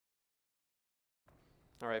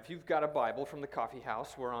All right, if you've got a Bible from the coffee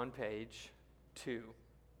house, we're on page 2.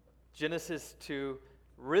 Genesis 2,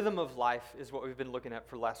 rhythm of life is what we've been looking at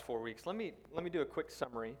for the last 4 weeks. Let me do a quick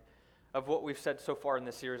summary of what we've said so far in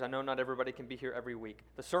this series. I know not everybody can be here every week.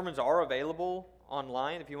 The sermons are available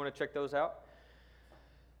online if you want to check those out.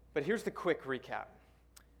 But here's the quick recap.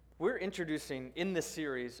 We're introducing in this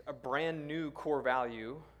series a brand new core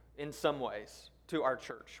value in some ways to our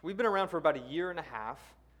church. We've been around for about a year and a half.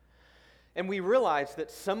 And we realized that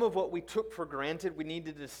some of what we took for granted, we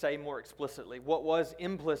needed to say more explicitly. What was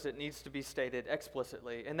implicit needs to be stated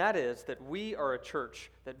explicitly. And that is that we are a church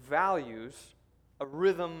that values a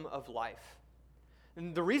rhythm of life.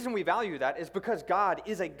 And the reason we value that is because God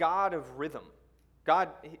is a God of rhythm.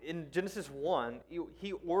 God, in Genesis 1,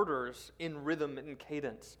 He orders in rhythm and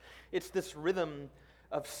cadence. It's this rhythm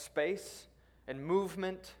of space and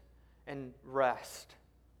movement and rest.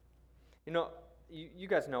 You know, you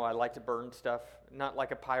guys know I like to burn stuff, not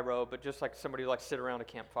like a pyro, but just like somebody who likes to sit around a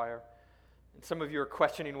campfire. And some of you are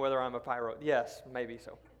questioning whether I'm a pyro. Yes, maybe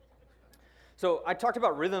so. So I talked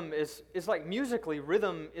about rhythm is like musically,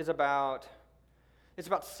 rhythm is about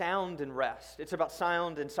sound and rest. It's about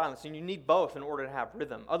sound and silence, and you need both in order to have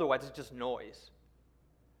rhythm. Otherwise, it's just noise.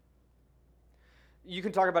 You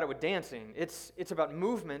can talk about it with dancing. It's about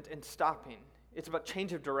movement and stopping. It's about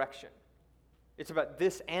change of direction. It's about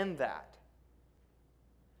this and that.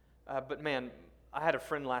 But man, I had a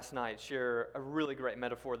friend last night share a really great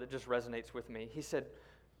metaphor that just resonates with me. He said,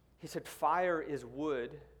 fire is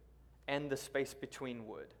wood and the space between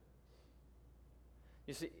wood.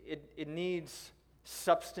 You see, it needs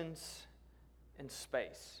substance and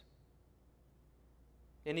space.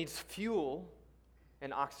 It needs fuel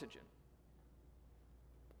and oxygen.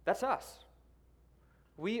 That's us.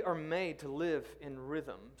 We are made to live in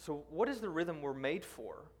rhythm. So what is the rhythm we're made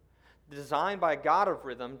for? Designed by a God of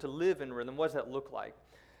rhythm to live in rhythm. What does that look like?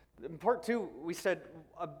 In part 2, we said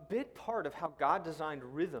a big part of how God designed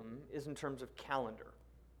rhythm is in terms of calendar.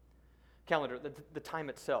 Calendar, the time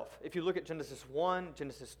itself. If you look at Genesis 1,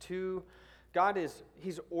 Genesis 2,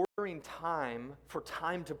 He's ordering time for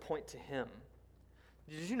time to point to Him.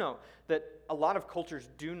 Did you know that a lot of cultures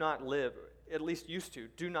do not live, at least used to,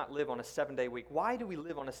 do not live on a 7-day week? Why do we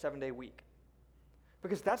live on a 7-day week?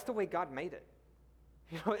 Because that's the way God made it.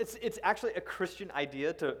 You know, it's actually a Christian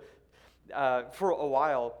idea for a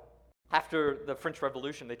while, after the French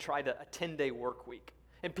Revolution, they tried a 10-day work week.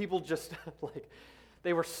 And people just,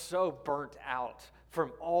 they were so burnt out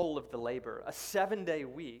from all of the labor. A 7-day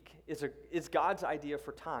week is God's idea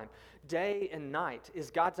for time. Day and night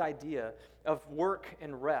is God's idea of work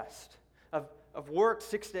and rest, of work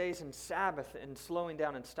 6 days and Sabbath and slowing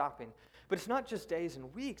down and stopping. But it's not just days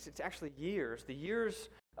and weeks, it's actually years. The years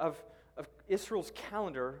of Israel's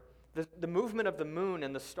calendar, the movement of the moon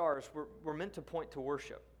and the stars were meant to point to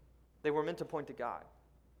worship. They were meant to point to God.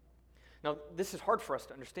 Now, this is hard for us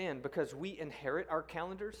to understand because we inherit our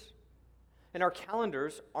calendars, and our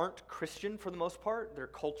calendars aren't Christian for the most part. They're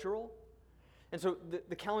cultural. And so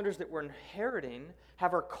the calendars that we're inheriting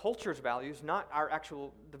have our culture's values, not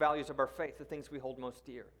the values of our faith, the things we hold most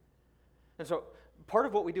dear. And so part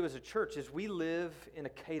of what we do as a church is we live in a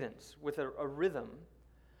cadence with a rhythm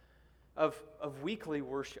of weekly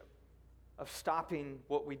worship, of stopping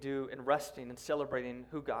what we do and resting and celebrating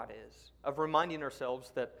who God is, of reminding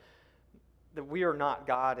ourselves that we are not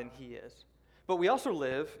God and He is. But we also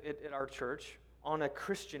live at our church on a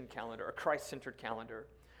Christian calendar, a Christ-centered calendar,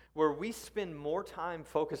 where we spend more time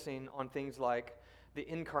focusing on things like the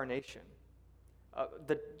incarnation,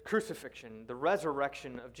 the crucifixion, the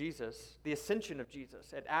resurrection of Jesus, the ascension of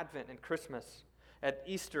Jesus at Advent and Christmas, at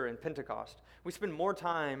Easter and Pentecost. We spend more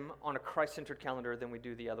time on a Christ-centered calendar than we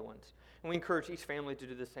do the other ones. And we encourage each family to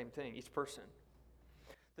do the same thing, each person.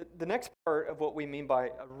 The next part of what we mean by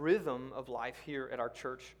a rhythm of life here at our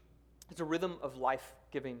church is a rhythm of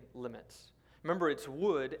life-giving limits. Remember, it's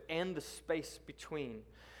wood and the space between.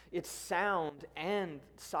 It's sound and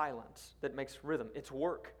silence that makes rhythm. It's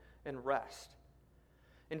work and rest.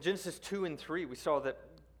 In Genesis 2 and 3, we saw that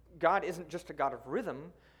God isn't just a God of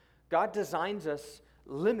rhythm. God designs us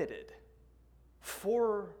limited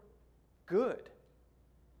for good.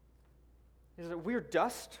 We are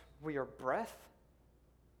dust, we are breath,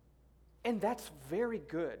 and that's very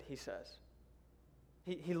good, He says.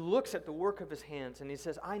 He looks at the work of His hands and He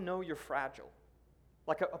says, I know you're fragile,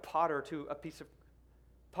 like a potter to a piece of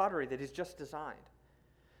pottery that He's just designed.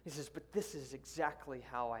 He says, but this is exactly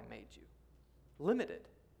how I made you, limited.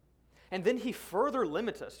 And then He further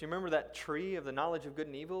limits us. You remember that tree of the knowledge of good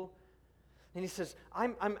and evil? And He says,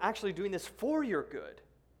 I'm actually doing this for your good,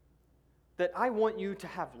 that I want you to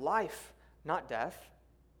have life, not death,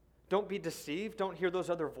 Don't be deceived. Don't hear those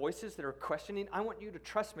other voices that are questioning. I want you to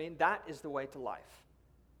trust me, and that is the way to life.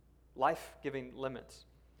 Life-giving limits.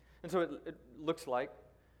 And so it looks like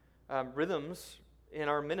rhythms in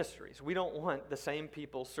our ministries. We don't want the same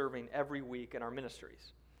people serving every week in our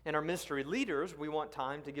ministries. And our ministry leaders, we want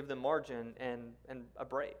time to give them margin and a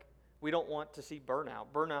break. We don't want to see burnout.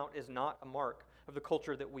 Burnout is not a mark of the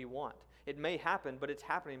culture that we want. It may happen, but it's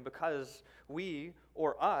happening because we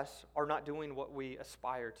or us are not doing what we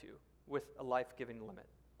aspire to with a life-giving limit.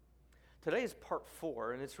 Today is part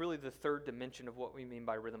 4, and it's really the third dimension of what we mean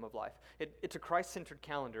by rhythm of life. It's a Christ-centered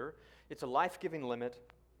calendar. It's a life-giving limit,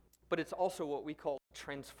 but it's also what we call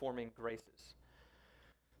transforming graces.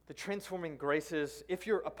 The transforming graces, if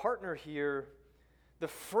you're a partner here, the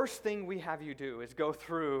first thing we have you do is go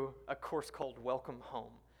through a course called Welcome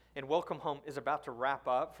Home. And Welcome Home is about to wrap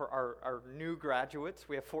up for our new graduates.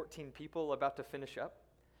 We have 14 people about to finish up.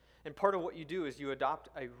 And part of what you do is you adopt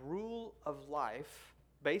a rule of life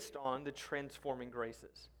based on the transforming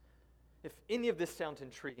graces. If any of this sounds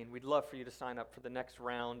intriguing, we'd love for you to sign up for the next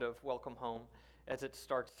round of Welcome Home as it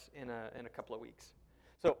starts in a couple of weeks.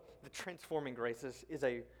 So the transforming graces is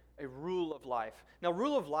a rule of life. Now,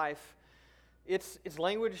 rule of life, it's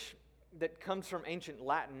language that comes from ancient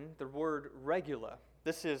Latin, the word regula.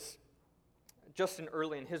 This is Justin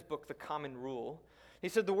Early in his book, The Common Rule. He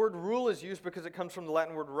said the word rule is used because it comes from the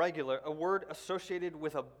Latin word regula, a word associated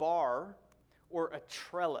with a bar or a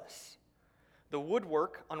trellis, the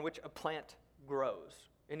woodwork on which a plant grows.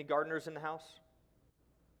 Any gardeners in the house?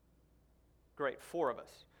 Great, 4 of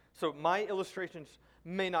us. So my illustrations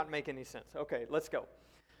may not make any sense. Okay, let's go.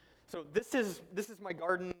 So this is my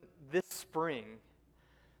garden this spring.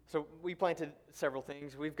 So we planted several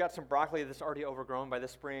things. We've got some broccoli that's already overgrown by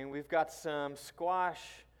this spring. We've got some squash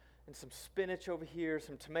and some spinach over here,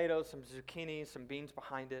 some tomatoes, some zucchini, some beans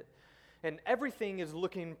behind it. And everything is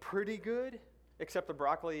looking pretty good, except the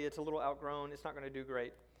broccoli. It's a little outgrown. It's not going to do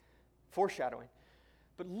great. Foreshadowing.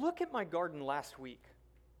 But look at my garden last week.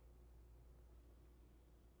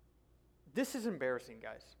 This is embarrassing,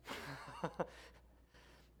 guys.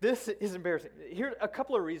 This is embarrassing. Here are a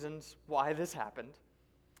couple of reasons why this happened.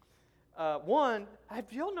 One,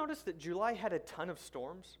 have y'all noticed that July had a ton of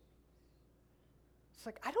storms? It's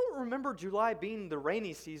like, I don't remember July being the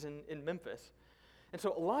rainy season in Memphis. And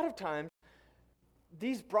so a lot of times,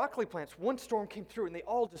 these broccoli plants, one storm came through and they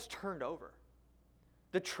all just turned over.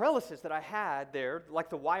 The trellises that I had there,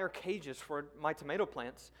 like the wire cages for my tomato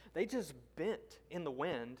plants, they just bent in the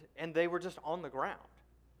wind and they were just on the ground.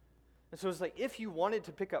 And so it's like, if you wanted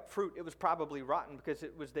to pick up fruit, it was probably rotten because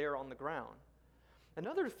it was there on the ground.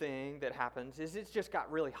 Another thing that happens is it's just got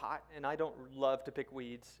really hot, and I don't love to pick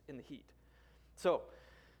weeds in the heat. So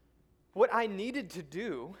what I needed to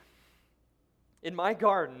do in my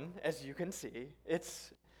garden, as you can see,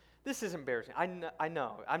 this is embarrassing. I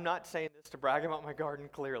know. I'm not saying this to brag about my garden,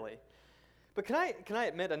 clearly. But can I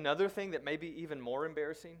admit another thing that may be even more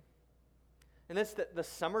embarrassing? And that's that the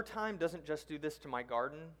summertime doesn't just do this to my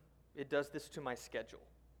garden, it does this to my schedule.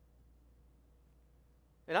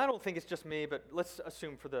 And I don't think it's just me, but let's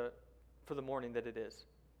assume for the morning that it is.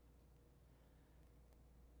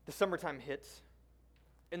 The summertime hits,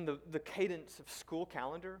 and the cadence of school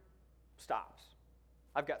calendar stops.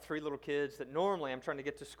 I've got 3 little kids that normally I'm trying to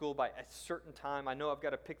get to school by a certain time. I know I've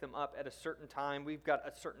got to pick them up at a certain time. We've got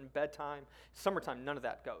a certain bedtime. Summertime, none of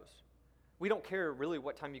that goes. We don't care really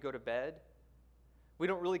what time you go to bed. We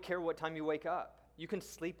don't really care what time you wake up. You can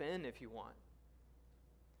sleep in if you want.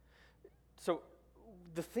 So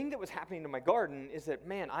the thing that was happening to my garden is that,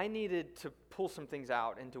 man, I needed to pull some things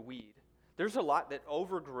out and to weed. There's a lot that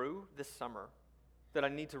overgrew this summer that I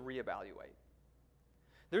need to reevaluate.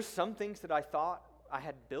 There's some things that I thought I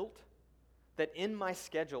had built that in my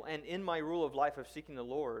schedule and in my rule of life of seeking the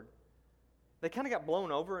Lord, they kind of got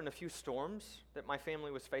blown over in a few storms that my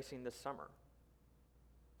family was facing this summer.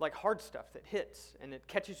 Like hard stuff that hits and it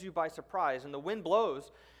catches you by surprise and the wind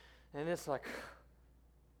blows and it's like...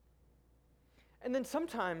 And then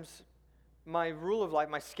sometimes my rule of life,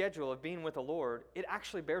 my schedule of being with the Lord, it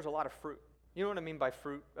actually bears a lot of fruit. You know what I mean by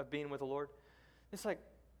fruit of being with the Lord? It's like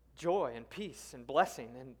joy and peace and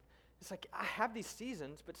blessing. And it's like I have these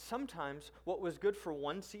seasons, but sometimes what was good for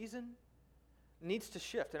one season needs to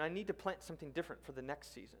shift, and I need to plant something different for the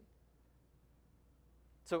next season.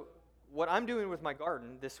 So what I'm doing with my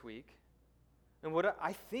garden this week, and what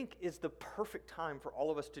I think is the perfect time for all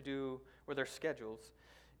of us to do with our schedules,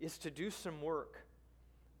 is to do some work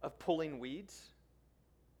of pulling weeds,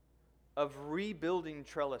 of rebuilding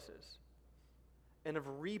trellises, and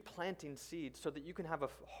of replanting seeds so that you can have a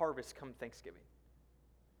harvest come Thanksgiving.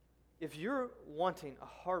 If you're wanting a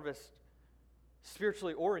harvest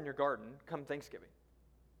spiritually or in your garden, come Thanksgiving,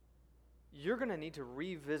 you're going to need to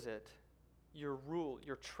revisit your rule,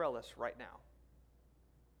 your trellis right now.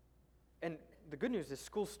 And the good news is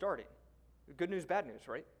school's starting. Good news, bad news,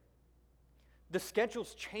 right? The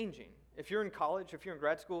schedule's changing. If you're in college, if you're in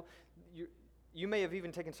grad school, you may have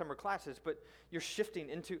even taken summer classes, but you're shifting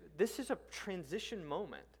into, this is a transition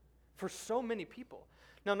moment for so many people.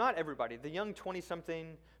 Now, not everybody. The young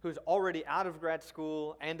 20-something who's already out of grad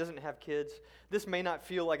school and doesn't have kids, this may not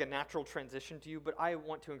feel like a natural transition to you, but I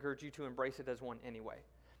want to encourage you to embrace it as one anyway.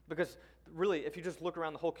 Because really, if you just look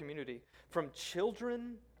around the whole community, from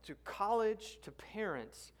children to college to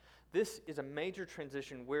parents, this is a major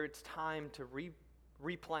transition where it's time to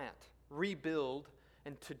replant, rebuild,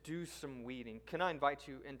 and to do some weeding. Can I invite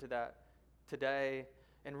you into that today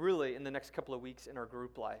and really in the next couple of weeks in our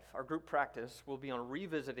group life? Our group practice will be on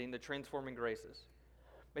revisiting the transforming graces.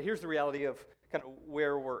 But here's the reality of kind of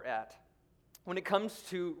where we're at. When it comes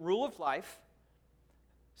to rule of life,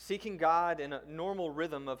 seeking God in a normal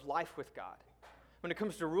rhythm of life with God, when it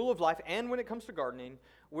comes to rule of life and when it comes to gardening,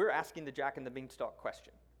 we're asking the Jack and the Beanstalk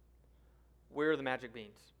question. Where are the magic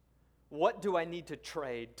beans? What do I need to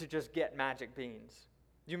trade to just get magic beans?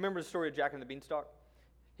 Do you remember the story of Jack and the Beanstalk?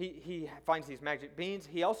 He finds these magic beans.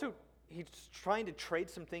 He's trying to trade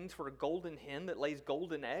some things for a golden hen that lays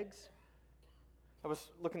golden eggs. I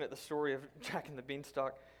was looking at the story of Jack and the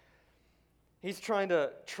Beanstalk. He's trying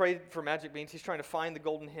to trade for magic beans. He's trying to find the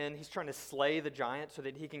golden hen. He's trying to slay the giant so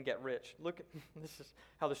that he can get rich. Look, this is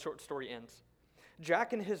how the short story ends.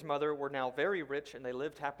 Jack and his mother were now very rich, and they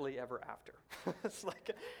lived happily ever after. It's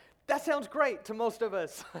like, that sounds great to most of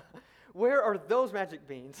us. Where are those magic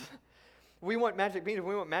beans? We want magic beans,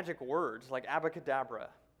 we want magic words like abracadabra.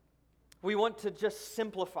 We want to just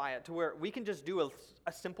simplify it to where we can just do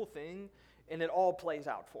a simple thing and it all plays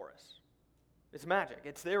out for us. It's magic.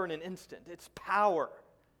 It's there in an instant. It's power.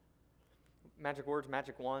 Magic words,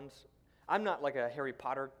 magic wands. I'm not like a Harry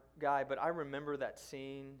Potter guy, but I remember that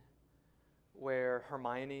scene where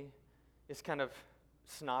Hermione is kind of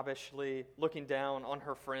snobbishly looking down on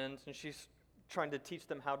her friends, and she's trying to teach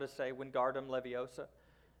them how to say Wingardium Leviosa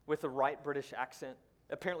with the right British accent.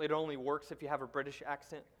 Apparently it only works if you have a British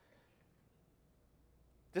accent.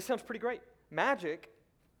 This sounds pretty great. Magic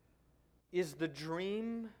is the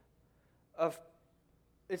dream of,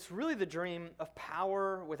 it's really the dream of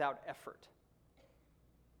power without effort.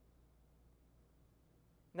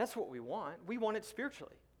 And that's what we want. We want it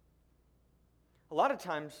spiritually. A lot of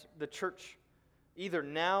times the church, either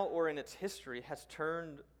now or in its history, has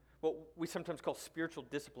turned what we sometimes call spiritual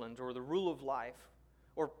disciplines or the rule of life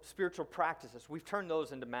or spiritual practices. We've turned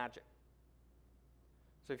those into magic.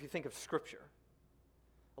 So if you think of Scripture,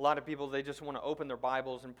 a lot of people, they just want to open their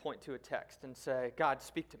Bibles and point to a text and say, God,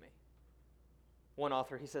 speak to me. One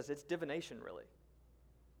author, he says, it's divination, really.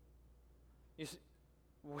 You see,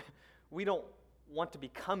 we don't want to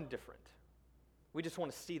become different. We just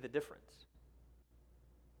want to see the difference.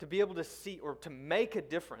 To be able to see or to make a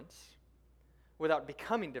difference without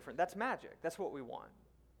becoming different, that's magic. That's what we want.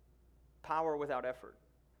 Power without effort.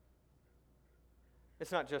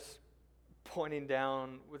 It's not just pointing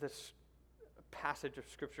down with this passage of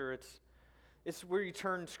Scripture. It's where you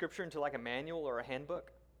turn Scripture into like a manual or a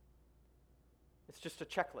handbook. It's just a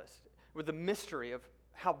checklist where the mystery of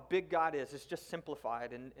how big God is just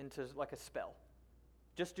simplified into like a spell.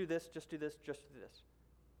 Just do this, just do this, just do this.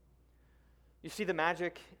 You see the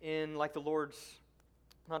magic in like the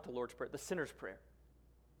sinner's prayer.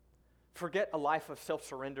 Forget a life of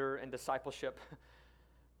self-surrender and discipleship,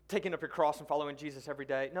 taking up your cross and following Jesus every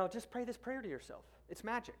day. No, just pray this prayer to yourself. It's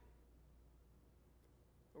magic.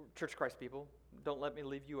 Church of Christ people, don't let me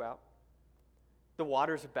leave you out. The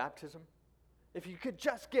waters of baptism. If you could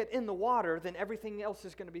just get in the water, then everything else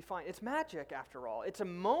is going to be fine. It's magic after all. It's a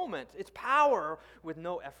moment. It's power with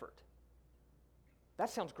no effort. That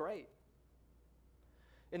sounds great.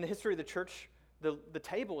 In the history of the church, the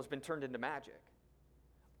table has been turned into magic.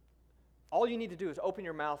 All you need to do is open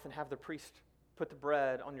your mouth and have the priest put the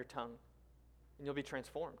bread on your tongue, and you'll be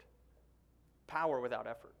transformed. Power without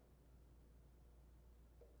effort.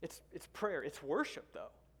 It's prayer. It's worship, though.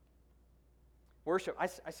 Worship. I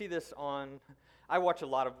see this I watch a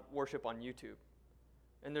lot of worship on YouTube,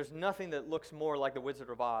 and there's nothing that looks more like the Wizard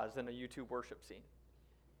of Oz than a YouTube worship scene.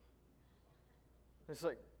 It's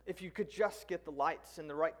like, if you could just get the lights and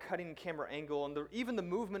the right cutting camera angle and even the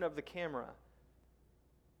movement of the camera,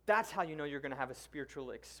 that's how you know you're going to have a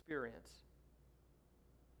spiritual experience.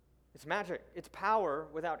 It's magic. It's power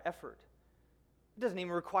without effort. It doesn't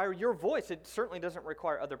even require your voice. It certainly doesn't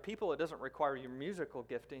require other people. It doesn't require your musical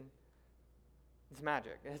gifting. It's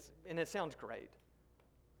magic. And it sounds great.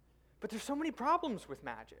 But there's so many problems with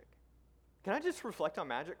magic. Can I just reflect on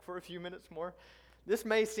magic for a few minutes more? This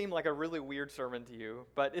may seem like a really weird sermon to you,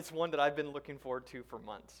 but it's one that I've been looking forward to for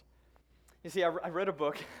months. You see, I read a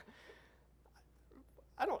book.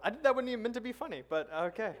 That wasn't even meant to be funny, but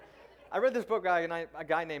okay. I read this book by a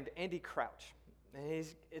guy named Andy Crouch. And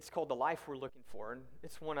it's called The Life We're Looking For, and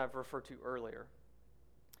it's one I've referred to earlier.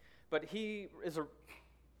 But he is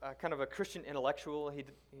a kind of a Christian intellectual. He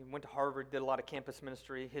went to Harvard, did a lot of campus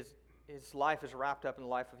ministry. His life is wrapped up in the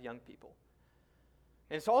life of young people.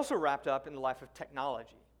 And it's also wrapped up in the life of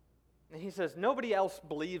technology. And he says, nobody else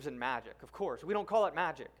believes in magic, of course. We don't call it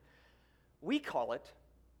magic. We call it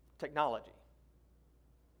technology.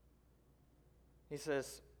 He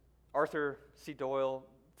says, Arthur C. Doyle,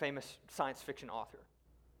 famous science fiction author,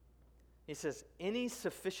 he says, any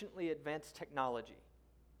sufficiently advanced technology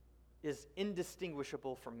is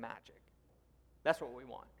indistinguishable from magic. That's what we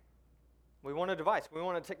want. We want a device. We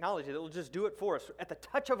want a technology that will just do it for us. At the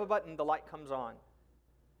touch of a button, the light comes on.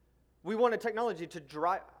 We want a technology to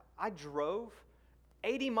drive. I drove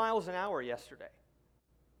 80 miles an hour yesterday.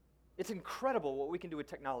 It's incredible what we can do with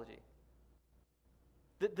technology.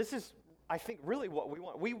 This is, I think, really what we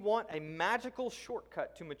want. We want a magical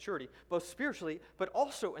shortcut to maturity, both spiritually, but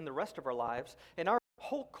also in the rest of our lives. And our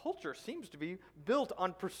whole culture seems to be built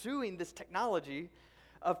on pursuing this technology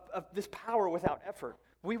of this power without effort.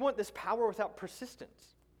 We want this power without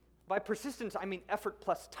persistence. By persistence, I mean effort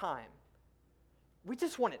plus time. We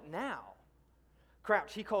just want it now.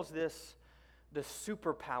 Crouch, he calls this the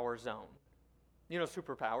superpower zone. You know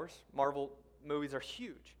superpowers. Marvel movies are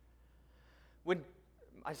huge. When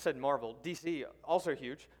I said Marvel, DC, also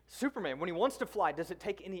huge. Superman, when he wants to fly, does it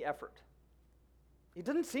take any effort? He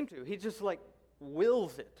doesn't seem to. He just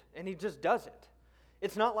wills it, and he just does it.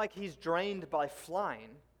 It's not like he's drained by flying.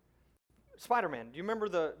 Spider-Man, do you remember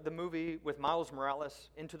the movie with Miles Morales,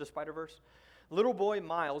 Into the Spider-Verse? Little boy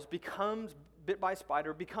Miles becomes bit by a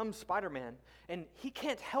spider, becomes Spider-Man, and he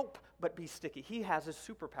can't help but be sticky. He has a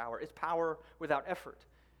superpower. It's power without effort.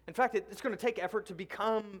 In fact, it's going to take effort to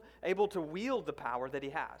become able to wield the power that he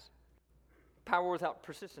has. Power without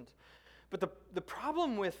persistence. But the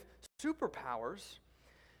problem with superpowers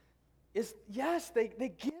is, yes,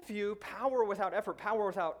 they give you power without effort, power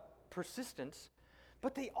without persistence,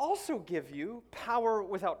 but they also give you power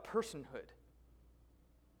without personhood.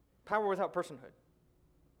 Power without personhood.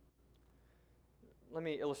 Let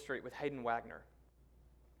me illustrate with Hayden Wagner.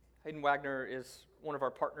 Hayden Wagner is one of our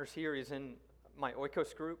partners here. He's in my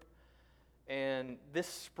Oikos group. And this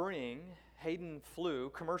spring, Hayden flew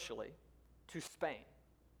commercially to Spain.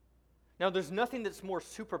 Now, there's nothing that's more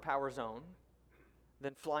superpower zone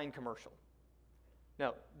than flying commercial.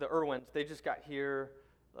 Now, the Irwins, they just got here.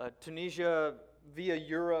 Tunisia via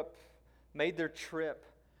Europe, made their trip.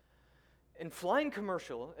 And flying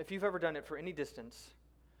commercial, if you've ever done it for any distance,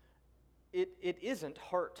 it isn't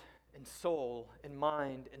heart and soul and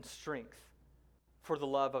mind and strength for the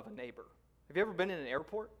love of a neighbor. Have you ever been in an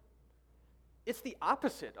airport? It's the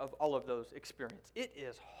opposite of all of those experiences. It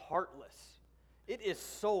is heartless. It is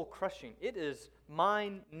soul-crushing. It is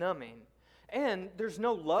mind-numbing. And there's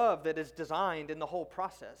no love that is designed in the whole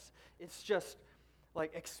process. It's just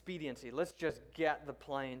like expediency. Let's just get the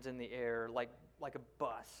planes in the air like a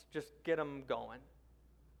bus. Just get them going.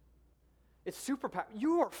 It's superpower.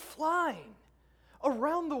 You are flying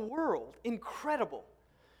around the world. Incredible.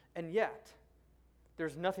 And yet,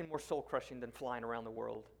 there's nothing more soul-crushing than flying around the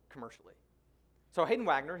world commercially. So Hayden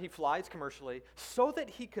Wagner, he flies commercially so that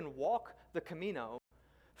he can walk the Camino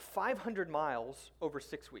 500 miles over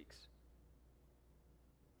 6 weeks.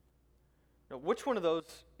 Now, which one of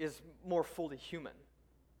those is more fully human?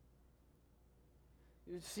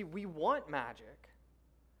 You see, we want magic,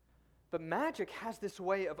 but magic has this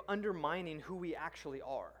way of undermining who we actually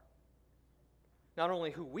are. Not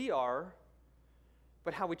only who we are,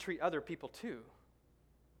 but how we treat other people too.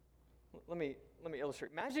 Let me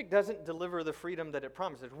illustrate. Magic doesn't deliver the freedom that it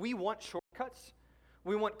promises. We want shortcuts.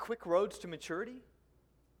 We want quick roads to maturity.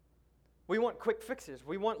 We want quick fixes.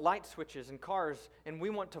 We want light switches in cars, and we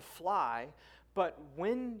want to fly. But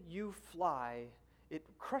when you fly, it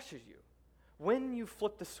crushes you. When you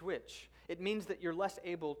flip the switch, it means that you're less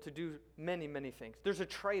able to do many, many things. There's a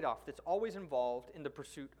trade-off that's always involved in the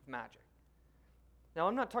pursuit of magic. Now,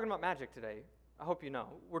 I'm not talking about magic today. I hope you know.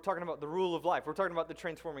 We're talking about the rule of life. We're talking about the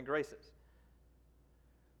transforming graces.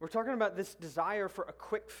 We're talking about this desire for a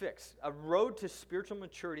quick fix, a road to spiritual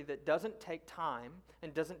maturity that doesn't take time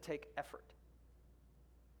and doesn't take effort.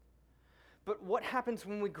 But what happens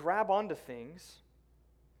when we grab onto things?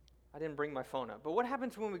 I didn't bring my phone up, but what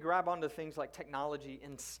happens when we grab onto things like technology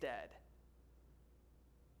instead?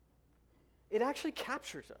 It actually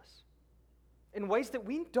captures us. in ways that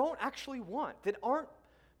we don't actually want, that aren't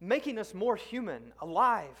making us more human,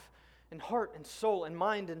 alive in heart and soul and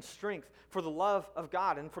mind and strength for the love of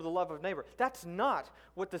God and for the love of neighbor. That's not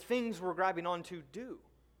what the things we're grabbing onto do.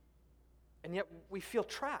 And yet we feel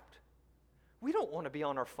trapped. We don't want to be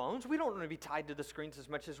on our phones. We don't want to be tied to the screens as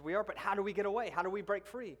much as we are, but how do we get away? How do we break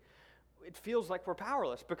free? It feels like we're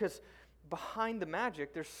powerless because behind the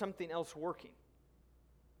magic, there's something else working.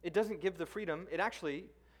 It doesn't give the freedom. It actually,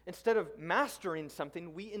 instead of mastering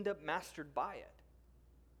something, we end up mastered by it.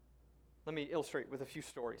 Let me illustrate with a few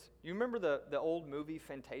stories. You remember the old movie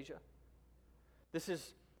Fantasia? This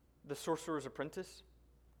is the Sorcerer's Apprentice.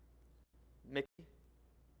 Mickey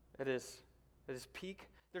at his peak.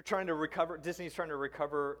 They're trying to recover, Disney's trying to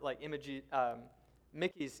recover like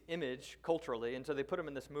Mickey's image culturally, and so they put him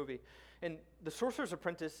in this movie. And The Sorcerer's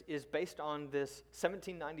Apprentice is based on this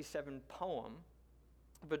 1797 poem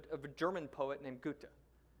of a German poet named Goethe.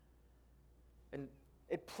 And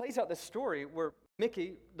it plays out this story where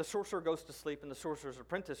Mickey, the sorcerer, goes to sleep and the sorcerer's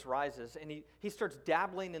apprentice rises, and he starts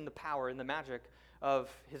dabbling in the power and the magic of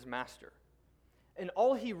his master. And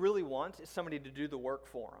all he really wants is somebody to do the work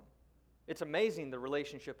for him. It's amazing the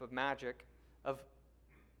relationship of magic, of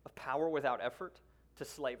power without effort to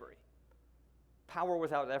slavery. Power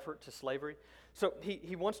without effort to slavery. So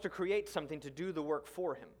he wants to create something to do the work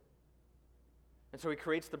for him. And so he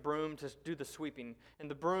creates the broom to do the sweeping,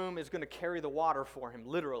 and the broom is going to carry the water for him,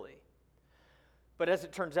 literally. But as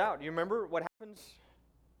it turns out, you remember what happens?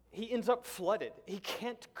 He ends up flooded. He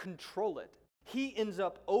can't control it. He ends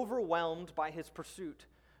up overwhelmed by his pursuit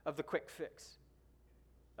of the quick fix,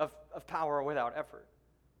 of power without effort.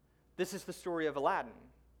 This is the story of Aladdin,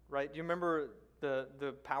 right? Do you remember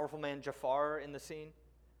the powerful man Jafar in the scene?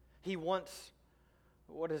 He wants,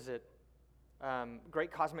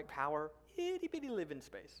 great cosmic power, itty-bitty live in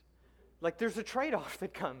space. Like there's a trade-off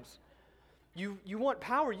that comes. You want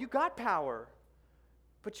power, you got power,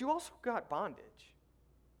 but you also got bondage.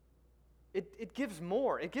 It gives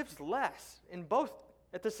more, it gives less in both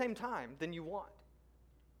at the same time than you want.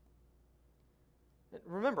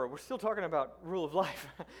 Remember, we're still talking about rule of life.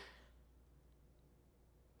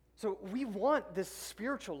 So we want this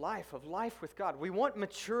spiritual life of life with God. We want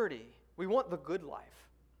maturity. We want the good life.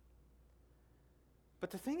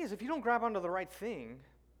 But the thing is, if you don't grab onto the right thing,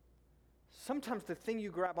 sometimes the thing you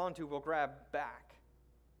grab onto will grab back.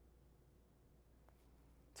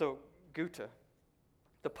 So Goethe,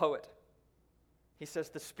 the poet, he says,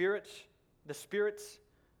 the spirits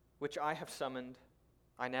which I have summoned,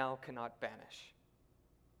 I now cannot banish.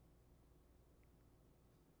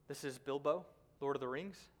 This is Bilbo, Lord of the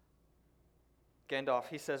Rings. Gandalf,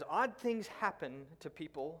 he says, odd things happen to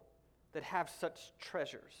people that have such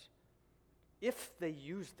treasures, if they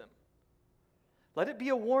use them. Let it be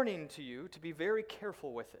a warning to you to be very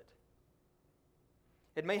careful with it.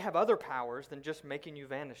 It may have other powers than just making you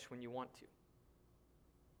vanish when you want to.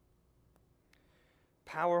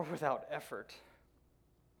 Power without effort.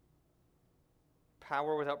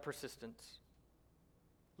 Power without persistence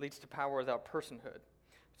leads to power without personhood.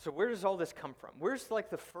 So where does all this come from? Where's like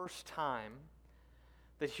the first time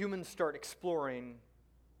that humans start exploring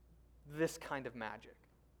this kind of magic?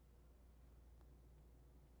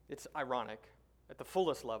 It's ironic at the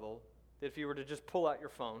fullest level that if you were to just pull out your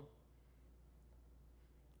phone,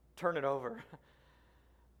 turn it over,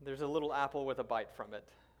 there's a little apple with a bite from it.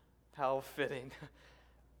 How fitting.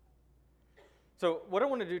 So what I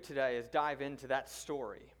want to do today is dive into that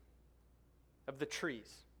story of the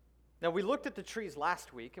trees. Now, we looked at the trees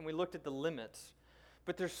last week, and we looked at the limits,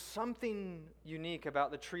 but there's something unique about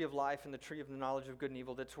the tree of life and the tree of the knowledge of good and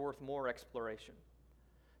evil that's worth more exploration.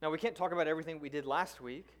 Now, we can't talk about everything we did last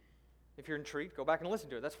week. If you're intrigued, go back and listen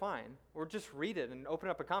to it. That's fine. Or just read it and open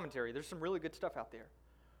up a commentary. There's some really good stuff out there.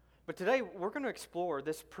 But today, we're going to explore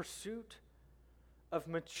this pursuit of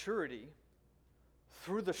maturity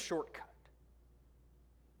through the shortcut.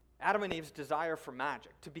 Adam and Eve's desire for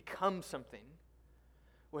magic, to become something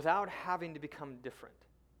without having to become different.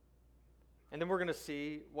 And then we're going to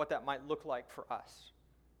see what that might look like for us,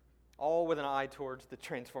 all with an eye towards the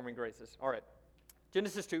transforming graces. All right,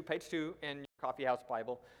 Genesis 2, page 2 in your coffee house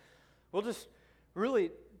Bible. We'll just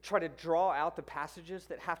really try to draw out the passages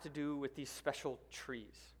that have to do with these special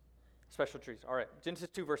trees. Special trees. All right, Genesis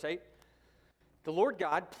 2, verse 8. The Lord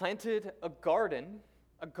God planted a garden.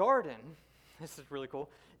 This is really cool.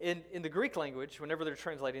 In the Greek language, whenever they're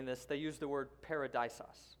translating this, they use the word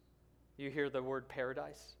paradisos. You hear the word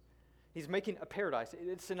paradise? He's making a paradise.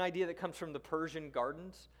 It's an idea that comes from the Persian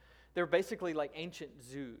gardens. They're basically like ancient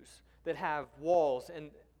zoos that have walls, and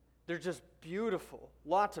they're just beautiful.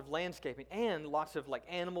 Lots of landscaping and lots of like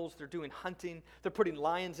animals. They're doing hunting. They're putting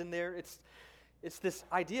lions in there. It's this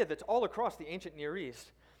idea that's all across the ancient Near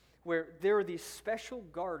East, where there are these special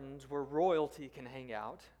gardens where royalty can hang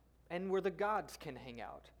out and where the gods can hang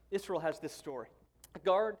out. Israel has this story.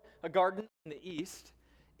 A garden in the east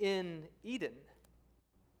in Eden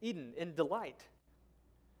in delight.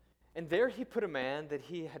 And there he put a man that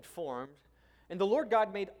he had formed, and the Lord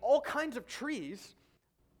God made all kinds of trees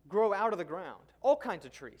grow out of the ground. All kinds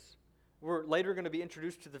of trees. We're later going to be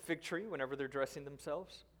introduced to the fig tree whenever they're dressing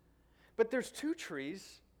themselves. But there's two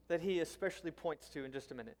trees that he especially points to in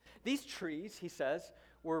just a minute. These trees, he says,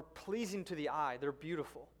 were pleasing to the eye. They're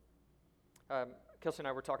beautiful. Kelsey and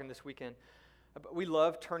I were talking this weekend. We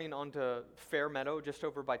love turning onto Fair Meadow just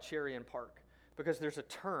over by Cherry Park because there's a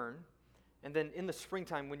turn, and then in the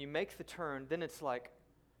springtime when you make the turn, then it's like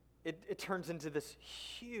it turns into this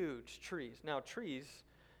huge trees. Now trees,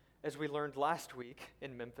 as we learned last week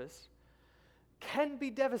in Memphis, can be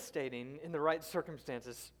devastating in the right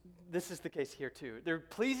circumstances. This is the case here too. They're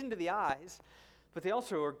pleasing to the eyes, but they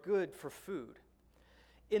also are good for food.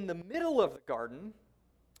 In the middle of the garden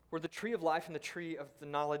were the tree of life and the tree of the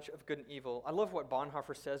knowledge of good and evil. I love what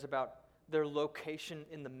Bonhoeffer says about their location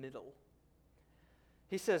in the middle.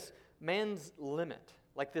 He says, man's limit,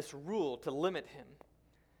 like this rule to limit him,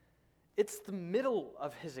 it's the middle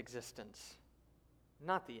of his existence,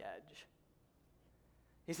 not the edge.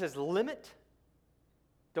 He says, limit,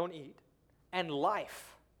 don't eat, and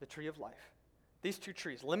life, the tree of life. These two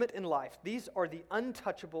trees, limit and life, these are the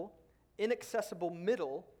untouchable, inaccessible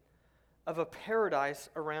middle of a paradise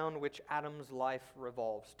around which Adam's life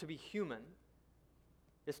revolves. To be human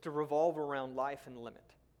is to revolve around life and limit.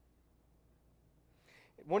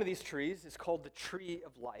 One of these trees is called the tree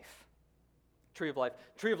of life. Tree of life.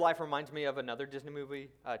 Tree of life reminds me of another Disney movie,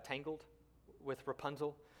 Tangled, with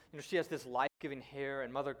Rapunzel. You know, she has this life-giving hair,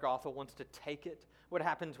 and Mother Gothel wants to take it. What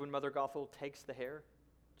happens when Mother Gothel takes the hair?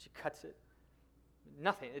 She cuts it.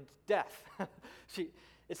 Nothing. It's death.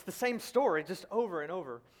 It's the same story, just over and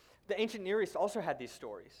over. The ancient Near East also had these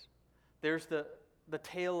stories. There's the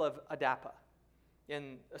tale of Adapa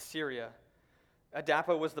in Assyria.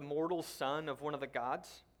 Adapa was the mortal son of one of the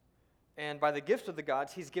gods, and by the gift of the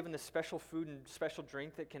gods, he's given this special food and special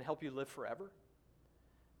drink that can help you live forever.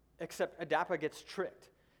 Except Adapa gets tricked.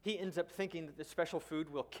 He ends up thinking that the special food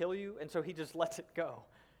will kill you, and so he just lets it go.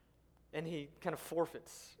 And he kind of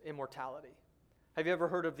forfeits immortality. Have you ever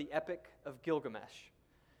heard of the Epic of Gilgamesh?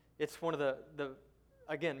 It's one of the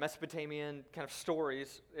again, Mesopotamian kind of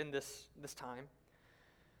stories in this time.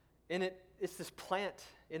 And it's this plant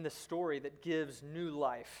in the story that gives new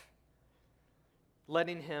life,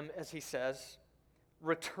 letting him, as he says,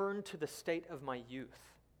 return to the state of my youth.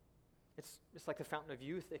 It's like the fountain of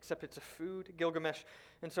youth, except it's a food, Gilgamesh.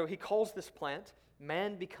 And so he calls this plant,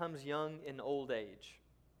 man becomes young in old age.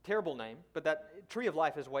 Terrible name, but that tree of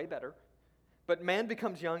life is way better. But man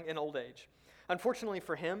becomes young in old age. Unfortunately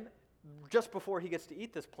for him, just before he gets to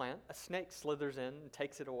eat this plant, a snake slithers in and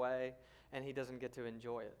takes it away, and he doesn't get to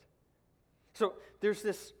enjoy it. So there's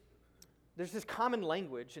this common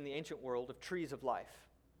language in the ancient world of trees of life.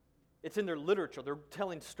 It's in their literature. They're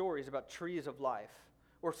telling stories about trees of life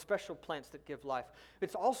or special plants that give life.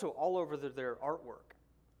 It's also all over their artwork.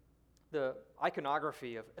 The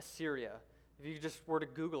iconography of Assyria, if you just were to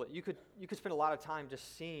Google it, you could spend a lot of time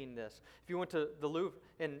just seeing this. If you went to the Louvre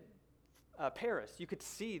in Paris, you could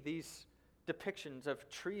see these depictions of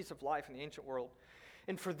trees of life in the ancient world.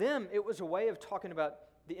 And for them, it was a way of talking about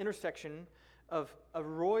the intersection of a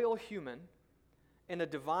royal human and a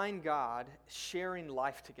divine God sharing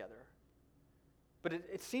life together. But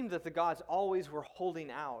it seemed that the gods always were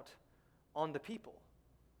holding out on the people.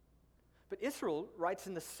 But Israel writes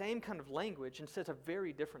in the same kind of language and says a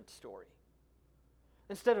very different story.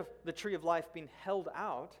 Instead of the tree of life being held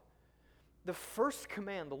out, the first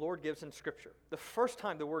command the Lord gives in Scripture, the first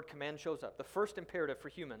time the word command shows up, the first imperative for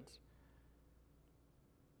humans,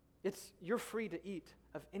 it's you're free to eat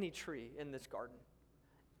of any tree in this garden.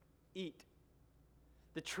 Eat.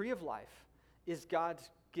 The tree of life is God's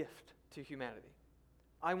gift to humanity.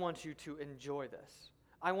 I want you to enjoy this.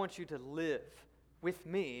 I want you to live with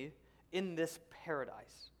me in this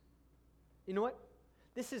paradise. You know what?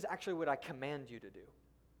 This is actually what I command you to do.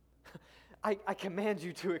 I command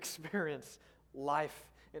you to experience life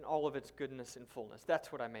in all of its goodness and fullness.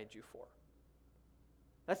 That's what I made you for.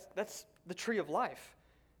 That's the tree of life.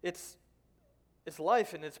 It's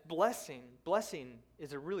life and it's blessing. Blessing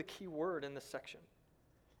is a really key word in this section.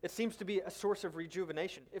 It seems to be a source of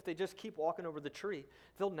rejuvenation. If they just keep walking over the tree,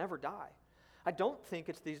 they'll never die. I don't think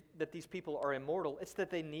it's that these people are immortal. It's that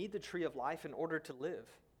they need the tree of life in order to live.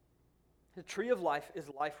 The tree of life is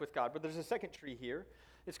life with God. But there's a second tree here.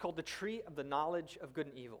 It's called the tree of the knowledge of good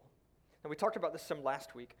and evil. Now, we talked about this some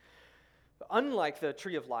last week. Unlike the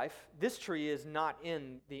tree of life, this tree is not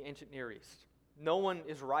in the ancient Near East. No one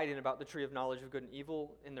is writing about the tree of knowledge of good and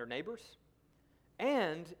evil in their neighbors.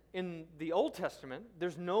 And in the Old Testament,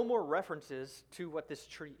 there's no more references to what this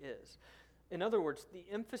tree is. In other words, the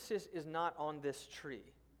emphasis is not on this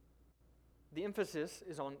tree. The emphasis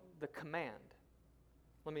is on the command.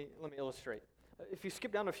 Let me illustrate. If you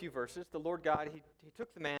skip down a few verses, the Lord God, he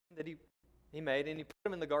took the man that he made and he put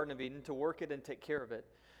him in the Garden of Eden to work it and take care of it.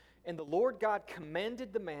 And the Lord God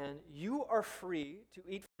commanded the man, you are free to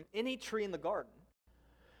eat from any tree in the garden,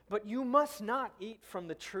 but you must not eat from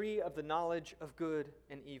the tree of the knowledge of good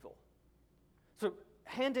and evil. So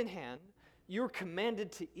hand in hand, you're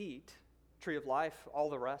commanded to eat, tree of life,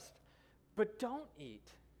 all the rest, but don't eat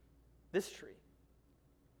this tree.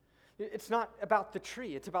 It's not about the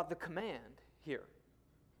tree, it's about the command here.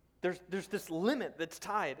 There's this limit that's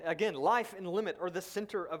tied. Again, life and limit are the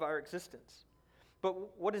center of our existence.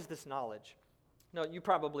 But what is this knowledge? Now, you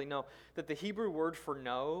probably know that the Hebrew word for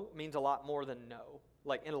know means a lot more than know,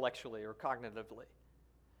 like intellectually or cognitively.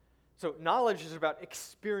 So knowledge is about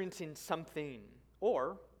experiencing something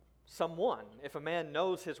or someone. If a man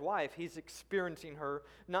knows his wife, he's experiencing her,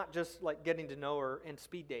 not just like getting to know her and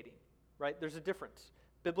speed dating, right? There's a difference.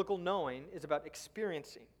 Biblical knowing is about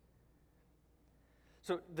experiencing.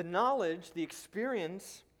 So the knowledge, the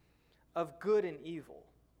experience of good and evil,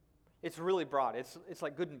 it's really broad. It's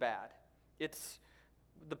like good and bad. It's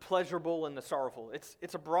the pleasurable and the sorrowful.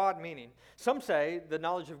 It's a broad meaning. Some say the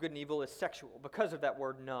knowledge of good and evil is sexual because of that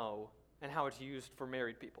word know and how it's used for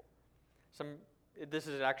married people. This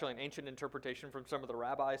is actually an ancient interpretation from some of the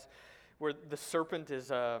rabbis where the serpent is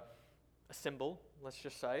a symbol, let's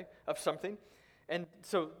just say, of something. And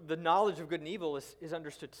so the knowledge of good and evil is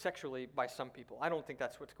understood sexually by some people. I don't think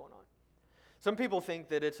that's what's going on. Some people think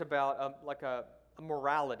that it's about a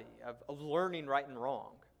morality of learning right and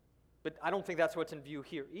wrong. But I don't think that's what's in view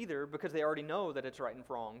here either, because they already know that it's right and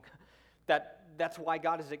wrong. That's why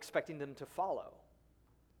God is expecting them to follow.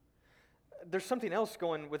 There's something else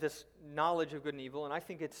going with this knowledge of good and evil, and I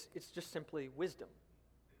think it's just simply wisdom.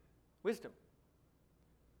 Wisdom.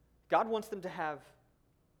 God wants them to have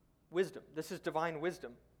wisdom. This is divine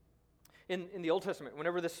wisdom. In the Old Testament,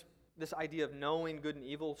 whenever this idea of knowing good and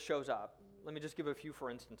evil shows up, let me just give a few for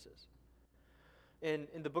instances. In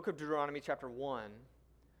the book of Deuteronomy chapter 1,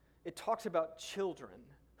 it talks about children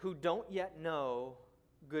who don't yet know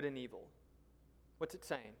good and evil. What's it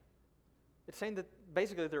saying? It's saying that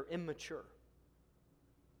basically they're immature.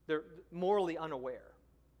 They're morally unaware.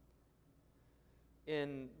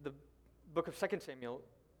 In the book of 2 Samuel,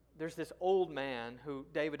 there's this old man who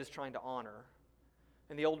David is trying to honor.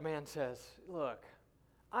 And the old man says, look,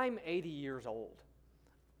 I'm 80 years old.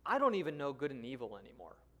 I don't even know good and evil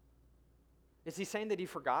anymore. Is he saying that he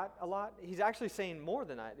forgot a lot? He's actually saying more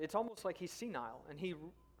than that. It's almost like he's senile, and he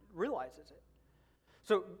realizes it.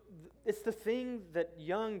 So it's the thing that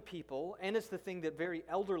young people, and it's the thing that very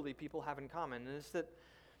elderly people have in common, and it's that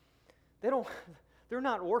they're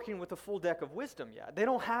not working with a full deck of wisdom yet. They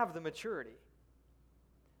don't have the maturity.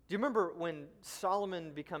 Do you remember when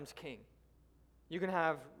Solomon becomes king? You can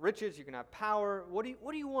have riches, you can have power. What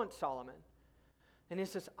do you want, Solomon? And he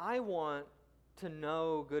says, I want to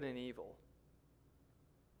know good and evil.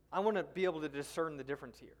 I want to be able to discern the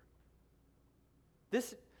difference here.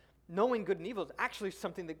 This knowing good and evil is actually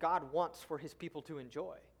something that God wants for his people to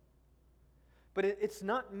enjoy. But it's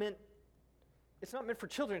not meant for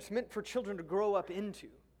children. It's meant for children to grow up into.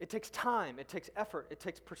 It takes time, it takes effort, it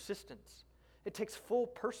takes persistence. It takes full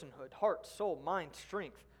personhood, heart, soul, mind,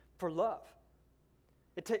 strength for love.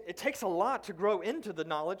 It takes a lot to grow into the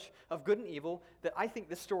knowledge of good and evil that I think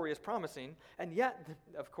this story is promising. And yet,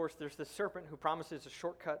 of course, there's this serpent who promises a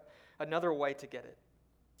shortcut, another way to get it.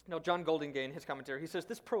 Now, John Goldingay, in his commentary, he says,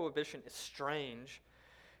 this prohibition is strange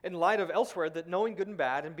in light of elsewhere that knowing good and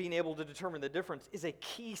bad and being able to determine the difference is a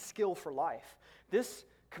key skill for life. This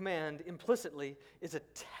command implicitly is a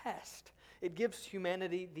test. It gives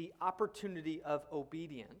humanity the opportunity of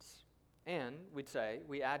obedience. And,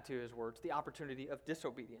 we add to his words, the opportunity of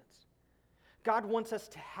disobedience. God wants us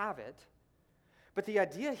to have it, but the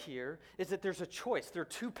idea here is that there's a choice. There are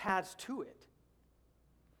two paths to it.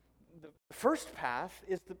 The first path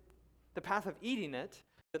is the path of eating it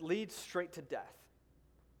that leads straight to death.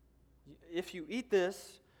 If you eat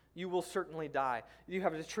this, you will certainly die. You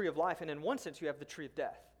have the tree of life, and in one sense, you have the tree of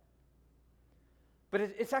death. But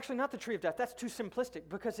it's actually not the tree of death. That's too simplistic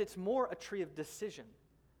because it's more a tree of decision.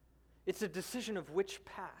 It's a decision of which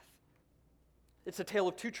path. It's a tale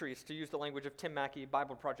of two trees, to use the language of Tim Mackey,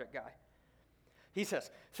 Bible Project guy. He says,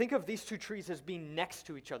 think of these two trees as being next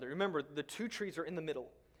to each other. Remember, the two trees are in the middle.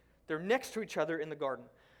 They're next to each other in the garden.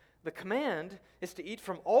 The command is to eat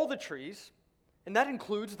from all the trees, and that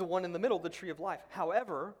includes the one in the middle, the tree of life.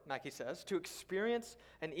 However, Mackie says, to experience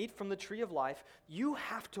and eat from the tree of life, you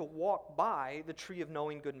have to walk by the tree of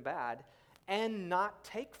knowing good and bad and not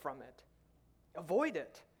take from it. Avoid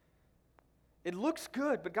it. It looks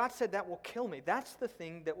good, but God said that will kill me. That's the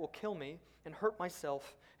thing that will kill me and hurt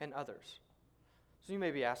myself and others. So you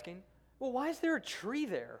may be asking, well, why is there a tree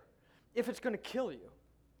there if it's going to kill you?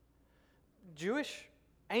 Jewish,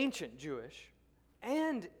 ancient Jewish,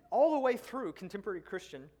 and all the way through contemporary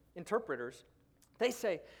Christian interpreters, they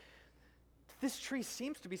say, this tree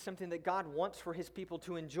seems to be something that God wants for his people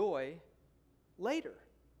to enjoy later,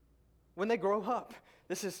 when they grow up.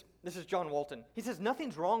 This is John Walton. He says,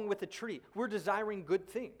 nothing's wrong with the tree. We're desiring good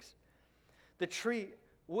things. The tree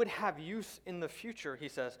would have use in the future, he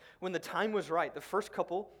says. When the time was right, the first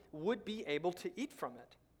couple would be able to eat from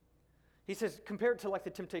it. He says, compared to like the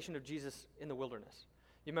temptation of Jesus in the wilderness.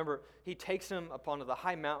 You remember, he takes him up onto the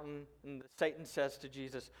high mountain, and Satan says to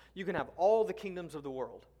Jesus, you can have all the kingdoms of the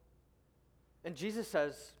world. And Jesus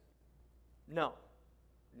says, no,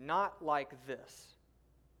 not like this.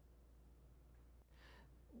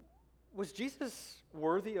 Was Jesus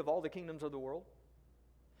worthy of all the kingdoms of the world?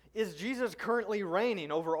 Is Jesus currently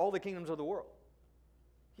reigning over all the kingdoms of the world?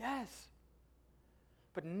 Yes,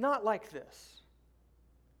 but not like this.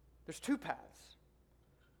 There's two paths.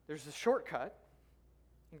 There's the shortcut,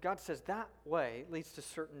 and God says that way leads to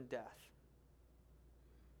certain death.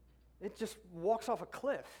 It just walks off a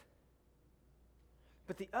cliff.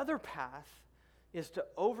 But the other path is to,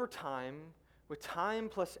 over time, with time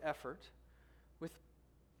plus effort,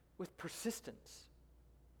 with persistence,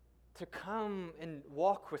 to come and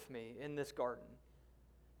walk with me in this garden,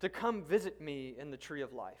 to come visit me in the tree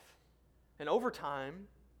of life. And over time,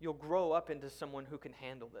 you'll grow up into someone who can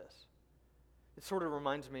handle this. It sort of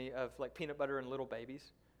reminds me of like peanut butter and little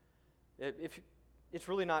babies. It's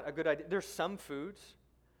really not a good idea. There's some foods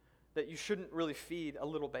that you shouldn't really feed a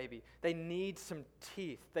little baby. They need some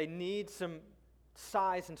teeth. They need some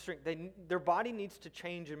size and strength. Their body needs to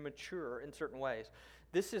change and mature in certain ways.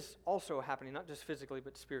 This is also happening, not just physically,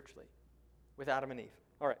 but spiritually, with Adam and Eve.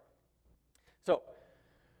 All right. So,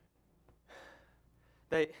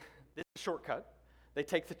 this is a shortcut. They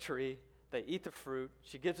take the tree, they eat the fruit,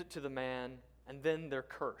 she gives it to the man, and then they're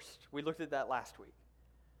cursed. We looked at that last week.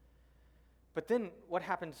 But then what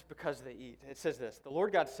happens because they eat? It says this, the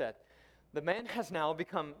Lord God said, the man has now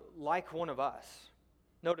become like one of us.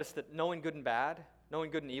 Notice that knowing good and bad,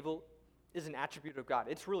 knowing good and evil, is an attribute of God.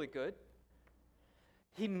 It's really good.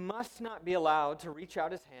 He must not be allowed to reach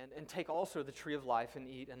out his hand and take also the tree of life and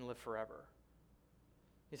eat and live forever.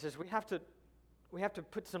 He says we have to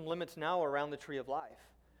put some limits now around the tree of life.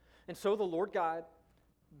 And so the Lord God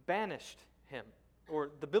banished him, or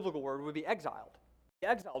the biblical word would be exiled. He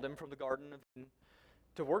exiled him from the Garden of Eden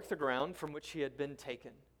to work the ground from which he had been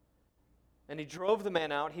taken. And he drove the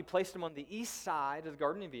man out. He placed him on the east side of the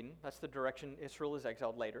Garden of Eden. That's the direction Israel is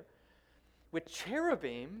exiled later. With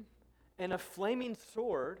cherubim and a flaming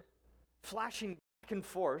sword flashing back and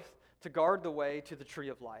forth to guard the way to the tree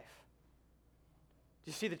of life. Do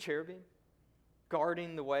you see the cherubim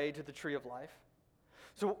guarding the way to the tree of life?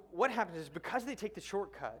 So what happens is because they take the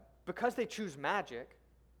shortcut, because they choose magic,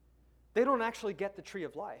 they don't actually get the tree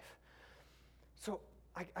of life. So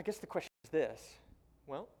I guess the question is this.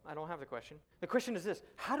 Well, I don't have the question. The question is this.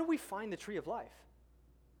 How do we find the tree of life?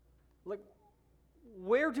 Like,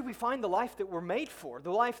 where do we find the life that we're made for,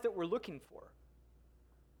 the life that we're looking for?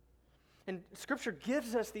 And Scripture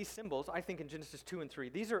gives us these symbols, I think in Genesis 2 and 3.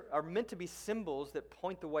 These are meant to be symbols that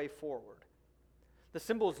point the way forward. The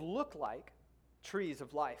symbols look like trees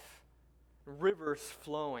of life, rivers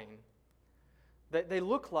flowing. They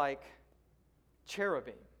look like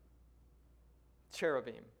cherubim.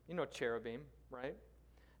 Cherubim. You know cherubim, right?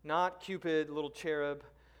 Not Cupid, little cherub,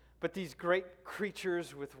 but these great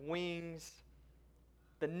creatures with wings.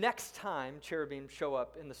 The next time cherubim show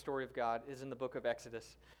up in the story of God is in the book of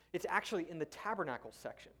Exodus. It's actually in the tabernacle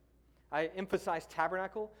section. I emphasize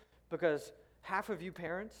tabernacle because half of you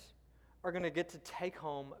parents are going to get to take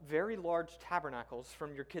home very large tabernacles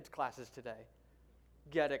from your kids' classes today.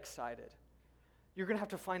 Get excited. You're going to have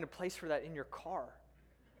to find a place for that in your car.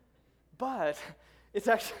 But it's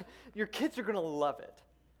actually, your kids are going to love it.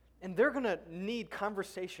 And they're going to need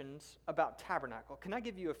conversations about tabernacle. Can I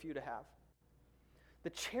give you a few to have?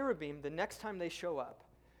 The cherubim, the next time they show up,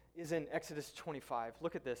 is in Exodus 25.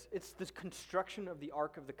 Look at this. It's the construction of the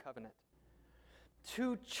Ark of the Covenant.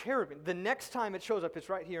 Two cherubim. The next time it shows up, it's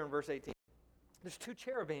right here in verse 18. There's two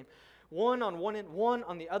cherubim, one on one end, one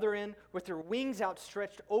on the other end, with their wings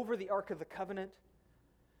outstretched over the Ark of the Covenant.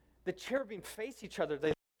 The cherubim face each other. They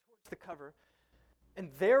look towards the cover. And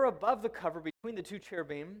there above the cover, between the two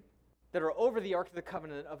cherubim that are over the Ark of the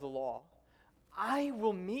Covenant of the law, I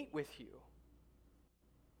will meet with you.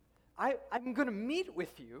 I'm going to meet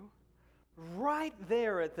with you right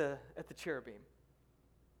there at the cherubim.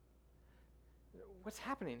 What's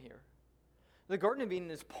happening here? The Garden of Eden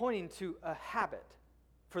is pointing to a habit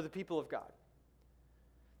for the people of God.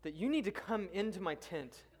 That you need to come into my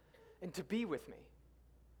tent and to be with me.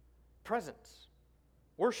 Presence,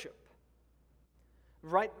 worship.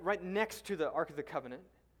 Right next to the Ark of the Covenant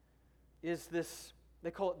is this, they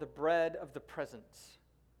call it the bread of the presence.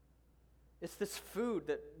 It's this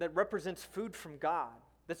food that represents food from God,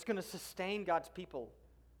 that's going to sustain God's people.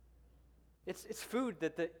 It's food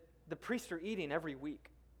that the priests are eating every week.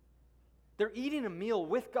 They're eating a meal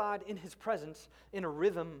with God in His presence in a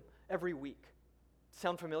rhythm every week.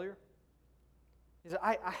 Sound familiar? He said,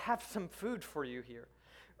 I have some food for you here.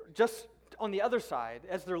 Just on the other side,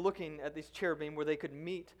 as they're looking at these cherubim where they could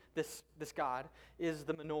meet this God, is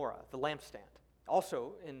the menorah, the lampstand,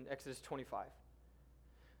 also in Exodus 25.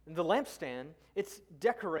 And the lampstand, it's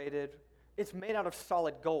decorated, it's made out of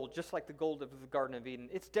solid gold, just like the gold of the Garden of Eden.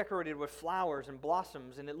 It's decorated with flowers and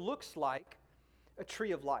blossoms, and it looks like a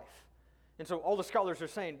tree of life. And so all the scholars are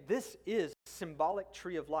saying this is a symbolic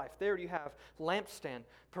tree of life. There you have lampstand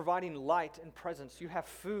providing light and presence. You have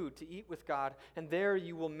food to eat with God, and there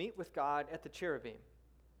you will meet with God at the cherubim.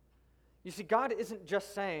 You see, God isn't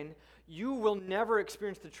just saying, you will never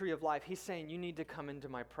experience the tree of life. He's saying, you need to come into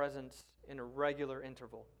my presence in a regular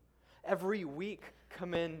interval. Every week,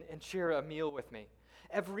 come in and share a meal with me.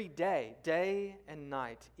 Every day, day and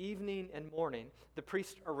night, evening and morning, the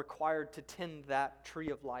priests are required to tend that tree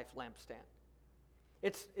of life lampstand.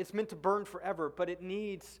 It's meant to burn forever, but it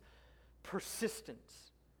needs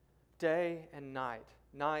persistence. Day and night,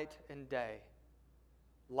 night and day.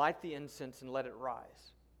 Light the incense and let it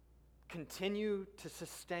rise. Continue to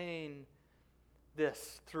sustain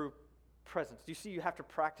this through presence. You see, you have to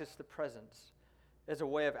practice the presence as a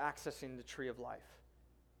way of accessing the tree of life.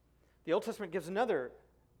 The Old Testament gives another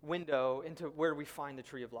window into where we find the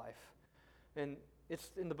tree of life. And it's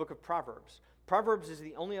in the book of Proverbs. Proverbs is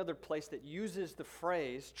the only other place that uses the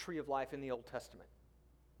phrase tree of life in the Old Testament.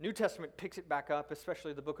 New Testament picks it back up,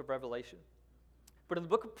 especially the book of Revelation. But in the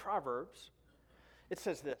book of Proverbs, it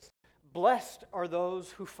says this: blessed are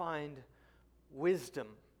those who find wisdom,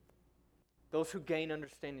 those who gain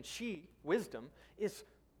understanding. She, wisdom, is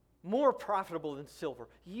more profitable than silver,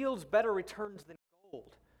 yields better returns than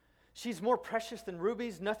gold. She's more precious than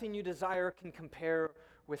rubies. Nothing you desire can compare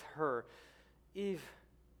with her. Eve,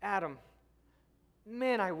 Adam,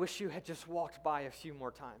 man, I wish you had just walked by a few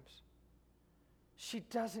more times. She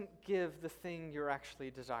doesn't give the thing you're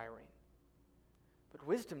actually desiring. But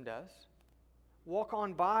wisdom does. Walk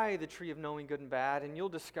on by the tree of knowing good and bad, and you'll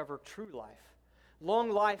discover true life.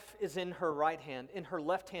 Long life is in her right hand. In her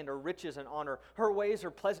left hand are riches and honor. Her ways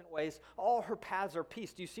are pleasant ways. All her paths are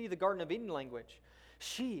peace. Do you see the Garden of Eden language?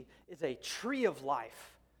 She is a tree of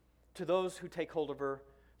life to those who take hold of her.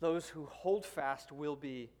 Those who hold fast will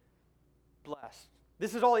be blessed.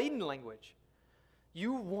 This is all Eden language.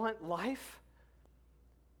 You want life?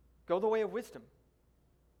 Go the way of wisdom.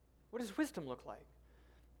 What does wisdom look like?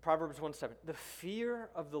 Proverbs 1:7. The fear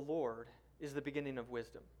of the Lord is the beginning of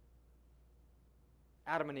wisdom.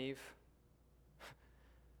 Adam and Eve,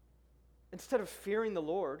 instead of fearing the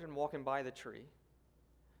Lord and walking by the tree,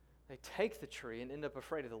 they take the tree and end up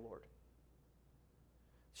afraid of the Lord.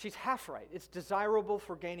 She's half right. It's desirable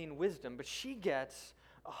for gaining wisdom, but she gets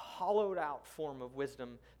a hollowed out form of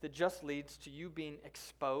wisdom that just leads to you being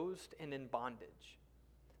exposed and in bondage.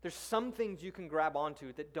 There's some things you can grab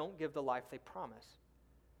onto that don't give the life they promise.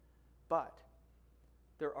 But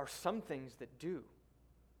there are some things that do.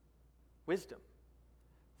 Wisdom.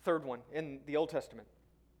 Third one in the Old Testament.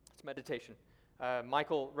 It's meditation.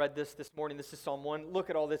 Michael read this morning. This is Psalm 1. Look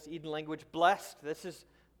at all this Eden language. Blessed. This is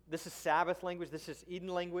Sabbath language. This is Eden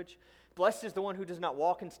language. Blessed is the one who does not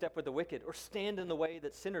walk in step with the wicked, or stand in the way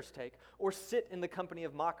that sinners take, or sit in the company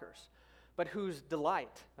of mockers, but whose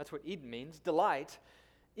delight, that's what Eden means, delight,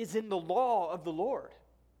 is in the law of the Lord,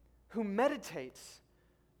 who meditates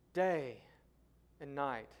day and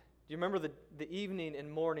night. Do you remember the evening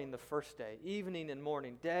and morning the first day? Evening and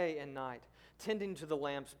morning, day and night, tending to the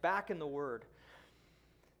lamps, back in the Word.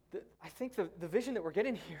 I think the vision that we're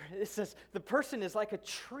getting here, it says the person is like a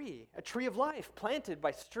tree of life, planted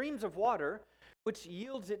by streams of water, which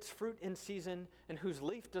yields its fruit in season, and whose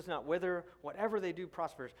leaf does not wither. Whatever they do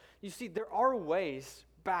prospers. You see, there are ways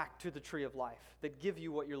back to the tree of life that give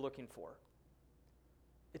you what you're looking for.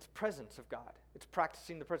 It's presence of God. It's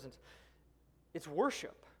practicing the presence. It's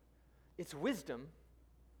worship. it's wisdom,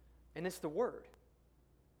 and it's the Word.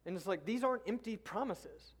 And it's like, these aren't empty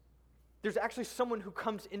promises. There's actually someone who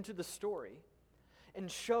comes into the story and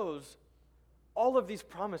shows all of these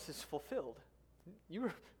promises fulfilled.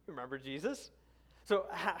 You remember Jesus? So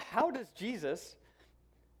how does Jesus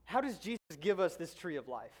give us this tree of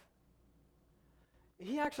life?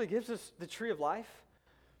 He actually gives us the tree of life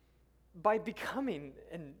by becoming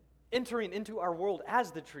and entering into our world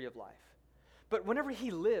as the tree of life. But whenever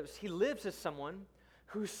he lives as someone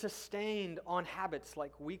who's sustained on habits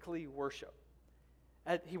like weekly worship.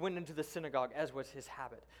 He went into the synagogue, as was his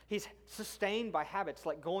habit. He's sustained by habits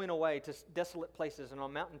like going away to desolate places and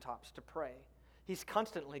on mountaintops to pray. He's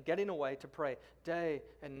constantly getting away to pray day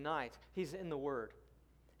and night. He's in the Word.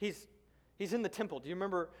 He's in the temple. Do you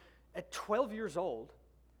remember at 12 years old,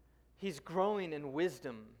 he's growing in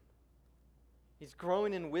wisdom. He's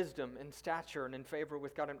growing in wisdom and stature and in favor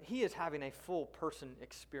with God. And he is having a full person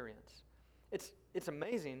experience. It's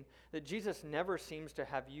amazing that Jesus never seems to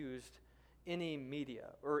have used any media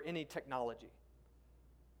or any technology.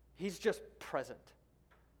 He's just present,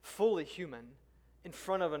 fully human, in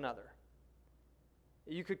front of another.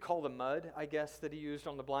 You could call the mud, I guess, that he used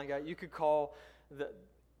on the blind guy. You could call the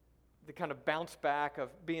kind of bounce back of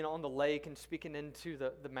being on the lake and speaking into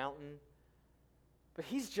the mountain. But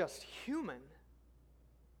he's just human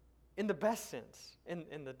in the best sense,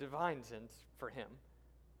 in the divine sense for him.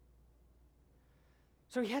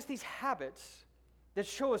 So he has these habits that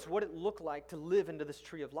show us what it looked like to live into this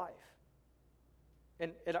tree of life.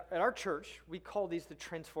 And at our church, we call these the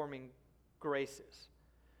transforming graces.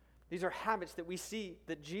 These are habits that we see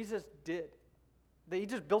that Jesus did, that he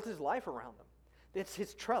just built his life around them. It's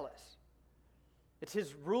his trellis. It's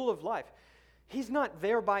his rule of life. He's not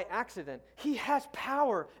there by accident. He has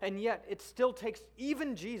power, and yet it still takes,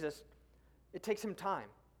 even Jesus, it takes him time.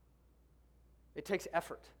 It takes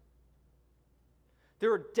effort.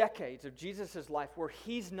 There are decades of Jesus' life where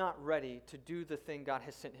he's not ready to do the thing God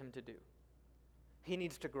has sent him to do. He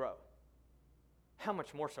needs to grow. How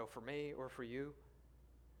much more so for me or for you?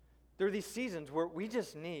 There are these seasons where we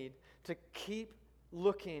just need to keep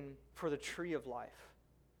looking for the tree of life.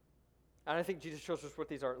 And I think Jesus shows us what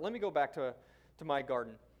these are. Let me go back to my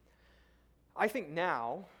garden. I think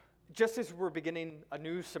now, just as we're beginning a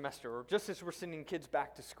new semester, or just as we're sending kids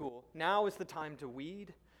back to school, now is the time to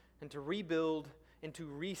weed and to rebuild and to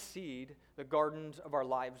reseed the gardens of our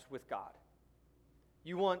lives with God.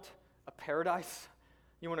 You want a paradise?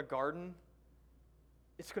 You want a garden?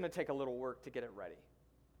 It's going to take a little work to get it ready.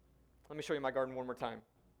 Let me show you my garden one more time.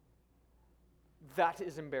 That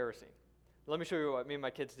is embarrassing. Let me show you what me and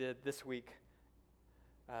my kids did this week.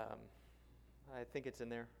 I think it's in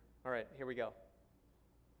there. All right, here we go.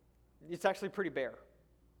 It's actually pretty bare.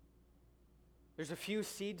 There's a few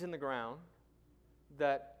seeds in the ground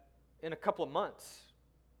that in a couple of months,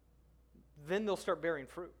 then they'll start bearing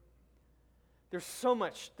fruit. There's so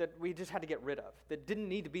much that we just had to get rid of that didn't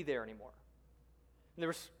need to be there anymore. And there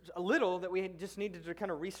was a little that we just needed to kind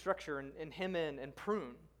of restructure and hem in and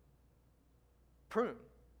prune. Prune.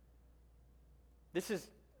 This is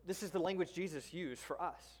the language Jesus used for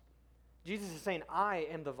us. Jesus is saying, I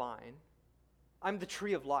am the vine. I'm the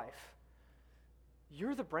tree of life.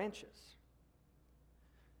 You're the branches.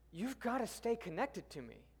 You've got to stay connected to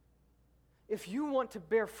me. If you want to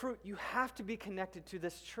bear fruit, you have to be connected to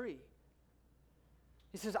this tree.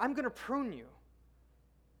 He says, I'm going to prune you.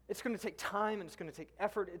 It's going to take time and it's going to take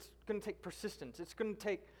effort. It's going to take persistence. It's going to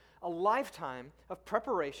take a lifetime of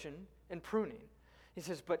preparation and pruning. He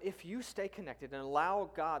says, but if you stay connected and allow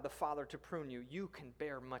God the Father to prune you, you can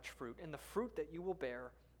bear much fruit. And the fruit that you will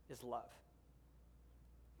bear is love.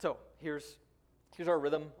 So here's our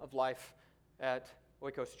rhythm of life at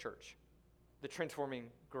Oikos Church. The transforming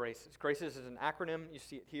graces. Graces is an acronym. You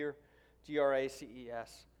see it here,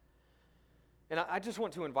 GRACES. And I just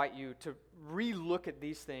want to invite you to re-look at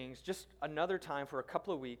these things just another time for a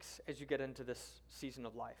couple of weeks as you get into this season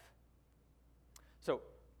of life. So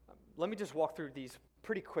let me just walk through these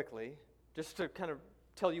pretty quickly just to kind of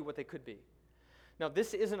tell you what they could be. Now,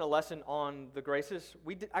 this isn't a lesson on the graces.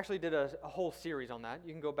 We actually did a whole series on that.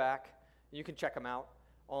 You can go back. You can check them out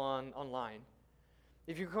online.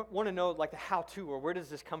 If you want to know like the how-to or where does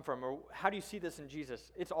this come from or how do you see this in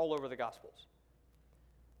Jesus, it's all over the Gospels.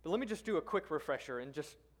 But let me just do a quick refresher and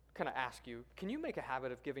just kind of ask you, can you make a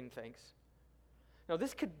habit of giving thanks? Now,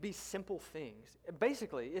 this could be simple things.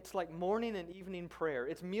 Basically, it's like morning and evening prayer.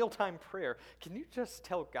 It's mealtime prayer. Can you just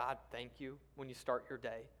tell God thank you when you start your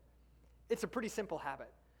day? It's a pretty simple habit.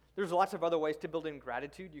 There's lots of other ways to build in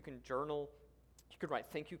gratitude. You can journal. You could write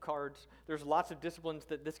thank you cards. There's lots of disciplines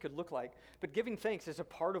that this could look like. But giving thanks is a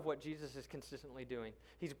part of what Jesus is consistently doing.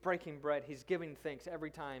 He's breaking bread. He's giving thanks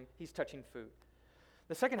every time he's touching food.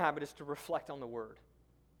 The second habit is to reflect on the Word.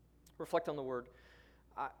 Reflect on the Word.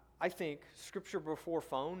 I think Scripture before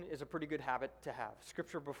phone is a pretty good habit to have.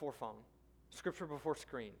 Scripture before phone. Scripture before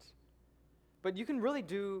screens. But you can really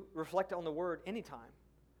reflect on the Word anytime.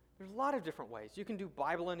 There's a lot of different ways. You can do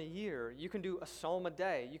Bible in a year. You can do a psalm a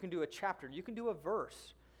day. You can do a chapter. You can do a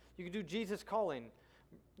verse. You can do Jesus Calling.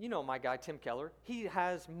 You know my guy, Tim Keller. He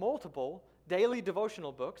has multiple daily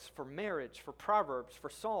devotional books for marriage, for Proverbs,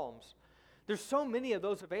 for Psalms. There's so many of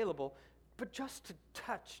those available, but just to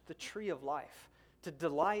touch the tree of life, to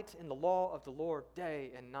delight in the law of the Lord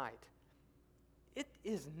day and night, it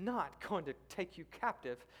is not going to take you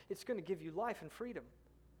captive. It's going to give you life and freedom.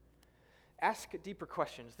 Ask deeper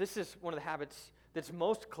questions. This is one of the habits that's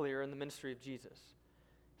most clear in the ministry of Jesus.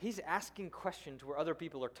 He's asking questions where other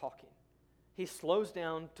people are talking. He slows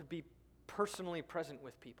down to be personally present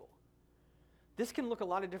with people. This can look a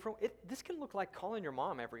lot of different. This can look like calling your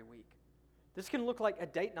mom every week. This can look like a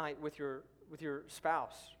date night with your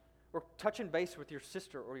spouse, or touching base with your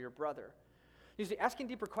sister or your brother. You see, asking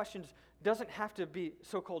deeper questions doesn't have to be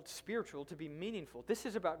so-called spiritual to be meaningful. This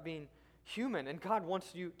is about being human, and God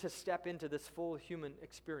wants you to step into this full human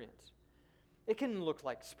experience. It can look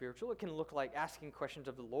like spiritual. It can look like asking questions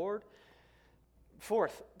of the Lord.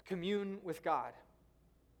 Fourth, commune with God.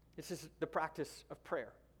 This is the practice of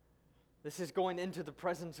prayer. This is going into the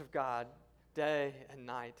presence of God day and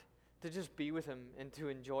night to just be with Him and to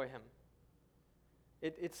enjoy Him.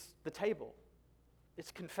 It's the table.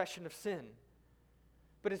 It's confession of sin.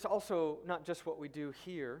 But it's also not just what we do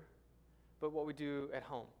here, but what we do at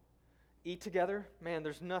home. Eat together, man,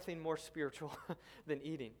 there's nothing more spiritual than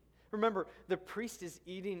eating. Remember, the priest is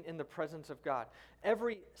eating in the presence of God.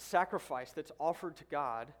 Every sacrifice that's offered to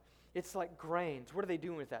God, it's like grains. What are they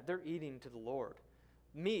doing with that? They're eating to the Lord.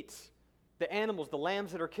 Meats, the animals, the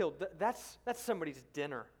lambs that are killed, that's somebody's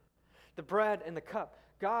dinner. The bread and the cup.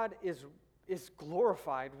 God is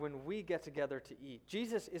glorified when we get together to eat.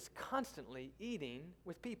 Jesus is constantly eating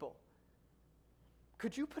with people.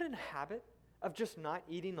 Could you put in a habit of just not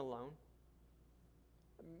eating alone?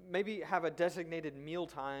 Maybe have a designated meal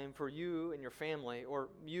time for you and your family, or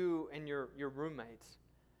you and your roommates,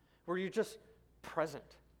 where you're just present,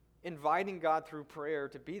 inviting God through prayer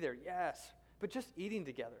to be there, yes, but just eating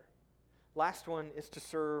together. Last one is to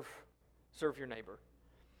serve your neighbor.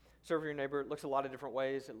 Serve your neighbor, it looks a lot of different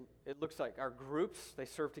ways. It looks like our groups, they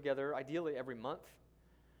serve together, ideally every month.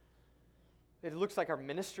 It looks like our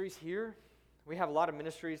ministries here. We have a lot of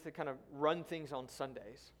ministries that kind of run things on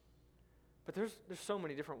Sundays. But there's so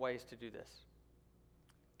many different ways to do this.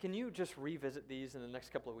 Can you just revisit these in the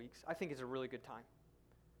next couple of weeks? I think it's a really good time.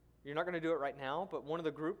 You're not going to do it right now, but one of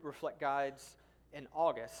the group Reflect Guides in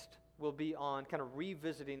August will be on kind of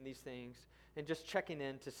revisiting these things and just checking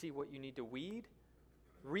in to see what you need to weed,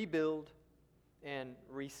 rebuild, and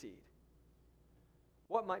reseed.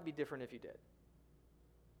 What might be different if you did?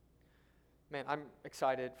 Man, I'm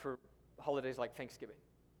excited for holidays like Thanksgiving.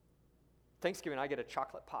 Thanksgiving, I get a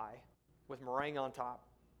chocolate pie with meringue on top,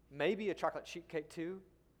 maybe a chocolate sheet cake too.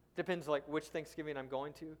 Depends like which Thanksgiving I'm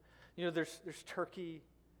going to. You know, there's turkey.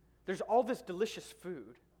 There's all this delicious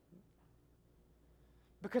food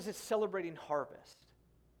because it's celebrating harvest.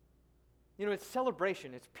 You know, it's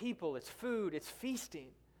celebration, it's people, it's food, it's feasting.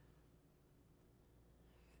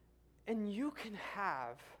 And you can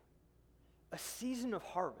have a season of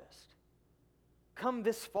harvest come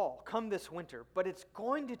this fall, come this winter, but it's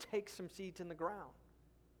going to take some seeds in the ground.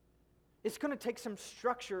 It's going to take some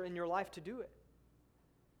structure in your life to do it.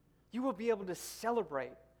 You will be able to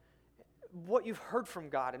celebrate what you've heard from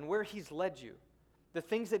God and where He's led you, the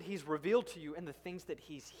things that He's revealed to you and the things that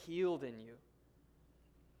He's healed in you.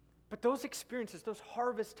 But those experiences, those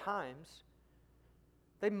harvest times,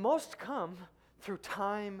 they most come through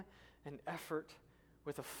time and effort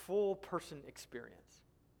with a full person experience.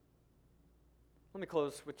 Let me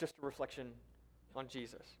close with just a reflection on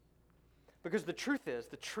Jesus. Because the truth is,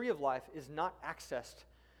 the tree of life is not accessed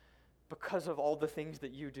because of all the things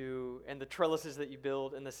that you do and the trellises that you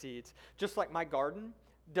build and the seeds. Just like my garden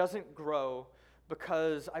doesn't grow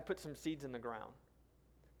because I put some seeds in the ground.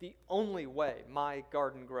 The only way my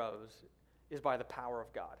garden grows is by the power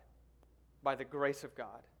of God, by the grace of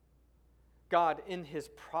God. God, in His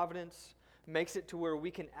providence, makes it to where we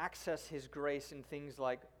can access His grace in things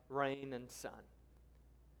like rain and sun.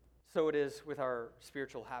 So it is with our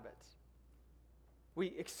spiritual habits. We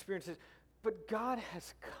experience it, but God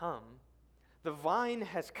has come. The vine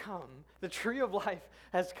has come. The tree of life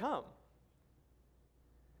has come.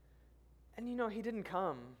 And he didn't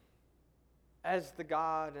come as the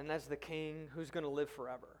God and as the King who's going to live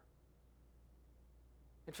forever.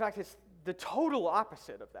 In fact, it's the total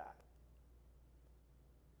opposite of that.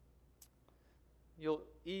 You'll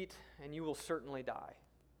eat and you will certainly die.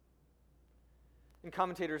 And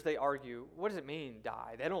commentators, they argue, what does it mean,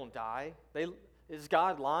 die? They don't die. Is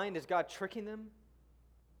God lying? Is God tricking them?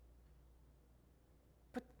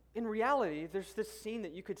 But in reality, there's this scene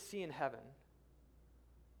that you could see in heaven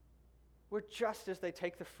where just as they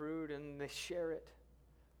take the fruit and they share it,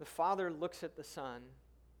 the Father looks at the Son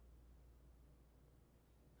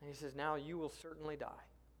and he says, now you will certainly die.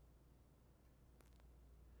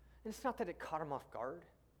 And it's not that it caught him off guard.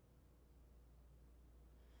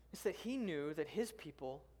 It's that he knew that his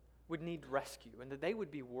people would need rescue and that they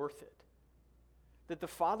would be worth it. That the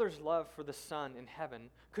Father's love for the Son in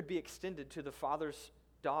heaven could be extended to the Father's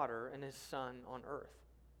daughter and his Son on earth.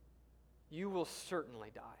 You will certainly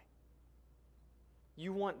die.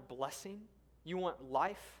 You want blessing? You want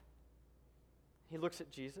life? He looks at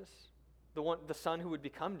Jesus, the Son who would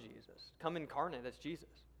become Jesus, come incarnate as Jesus.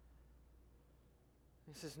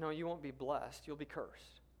 He says, no, you won't be blessed, you'll be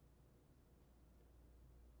cursed.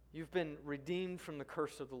 You've been redeemed from the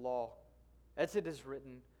curse of the law. As it is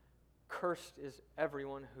written, cursed is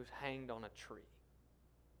everyone who's hanged on a tree.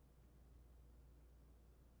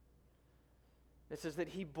 It says that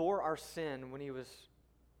he bore our sin when he was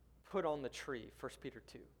put on the tree, 1 Peter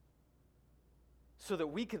 2. So that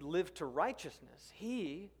we could live to righteousness.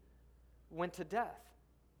 He went to death.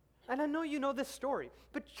 And I know you know this story,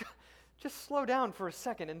 but just slow down for a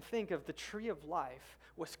second and think of the tree of life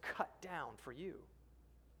was cut down for you.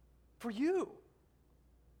 For you.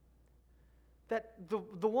 That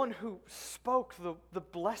the one who spoke the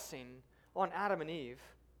blessing on Adam and Eve,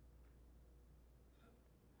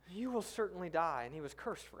 you will certainly die, and he was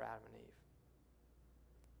cursed for Adam and Eve.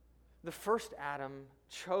 The first Adam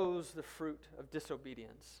chose the fruit of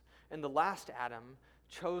disobedience, and the last Adam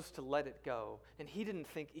chose to let it go. And he didn't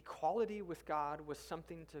think equality with God was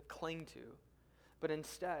something to cling to, but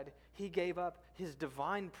instead he gave up his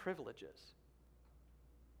divine privileges.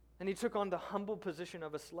 And he took on the humble position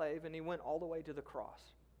of a slave, and he went all the way to the cross.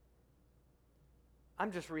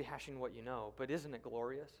 I'm just rehashing what you know, but isn't it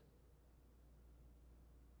glorious?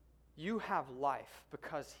 You have life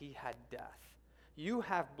because he had death. You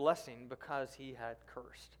have blessing because he had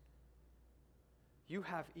cursed. You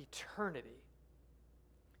have eternity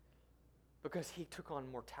because he took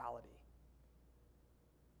on mortality.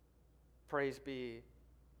 Praise be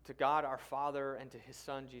to God our Father and to his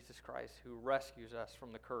Son Jesus Christ, who rescues us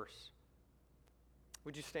from the curse.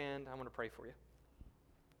 Would you stand? I want to pray for you.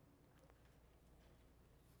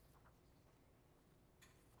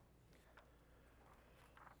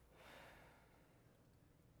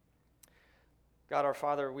 God our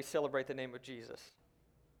Father, we celebrate the name of Jesus.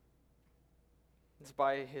 It's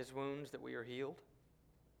by his wounds that we are healed,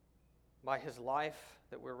 by his life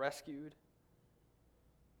that we're rescued.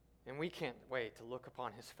 And we can't wait to look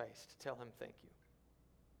upon his face to tell him thank you.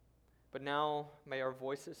 But now may our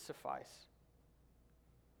voices suffice.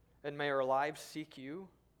 And may our lives seek you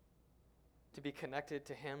to be connected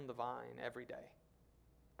to him, the vine, every day.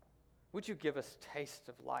 Would you give us taste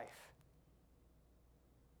of life?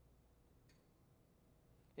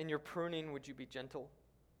 In your pruning, would you be gentle?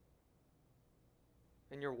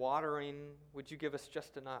 In your watering, would you give us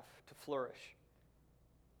just enough to flourish?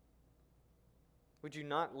 Would you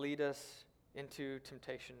not lead us into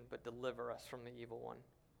temptation, but deliver us from the evil one?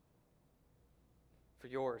 For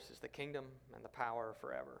yours is the kingdom and the power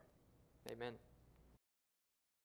forever. Amen.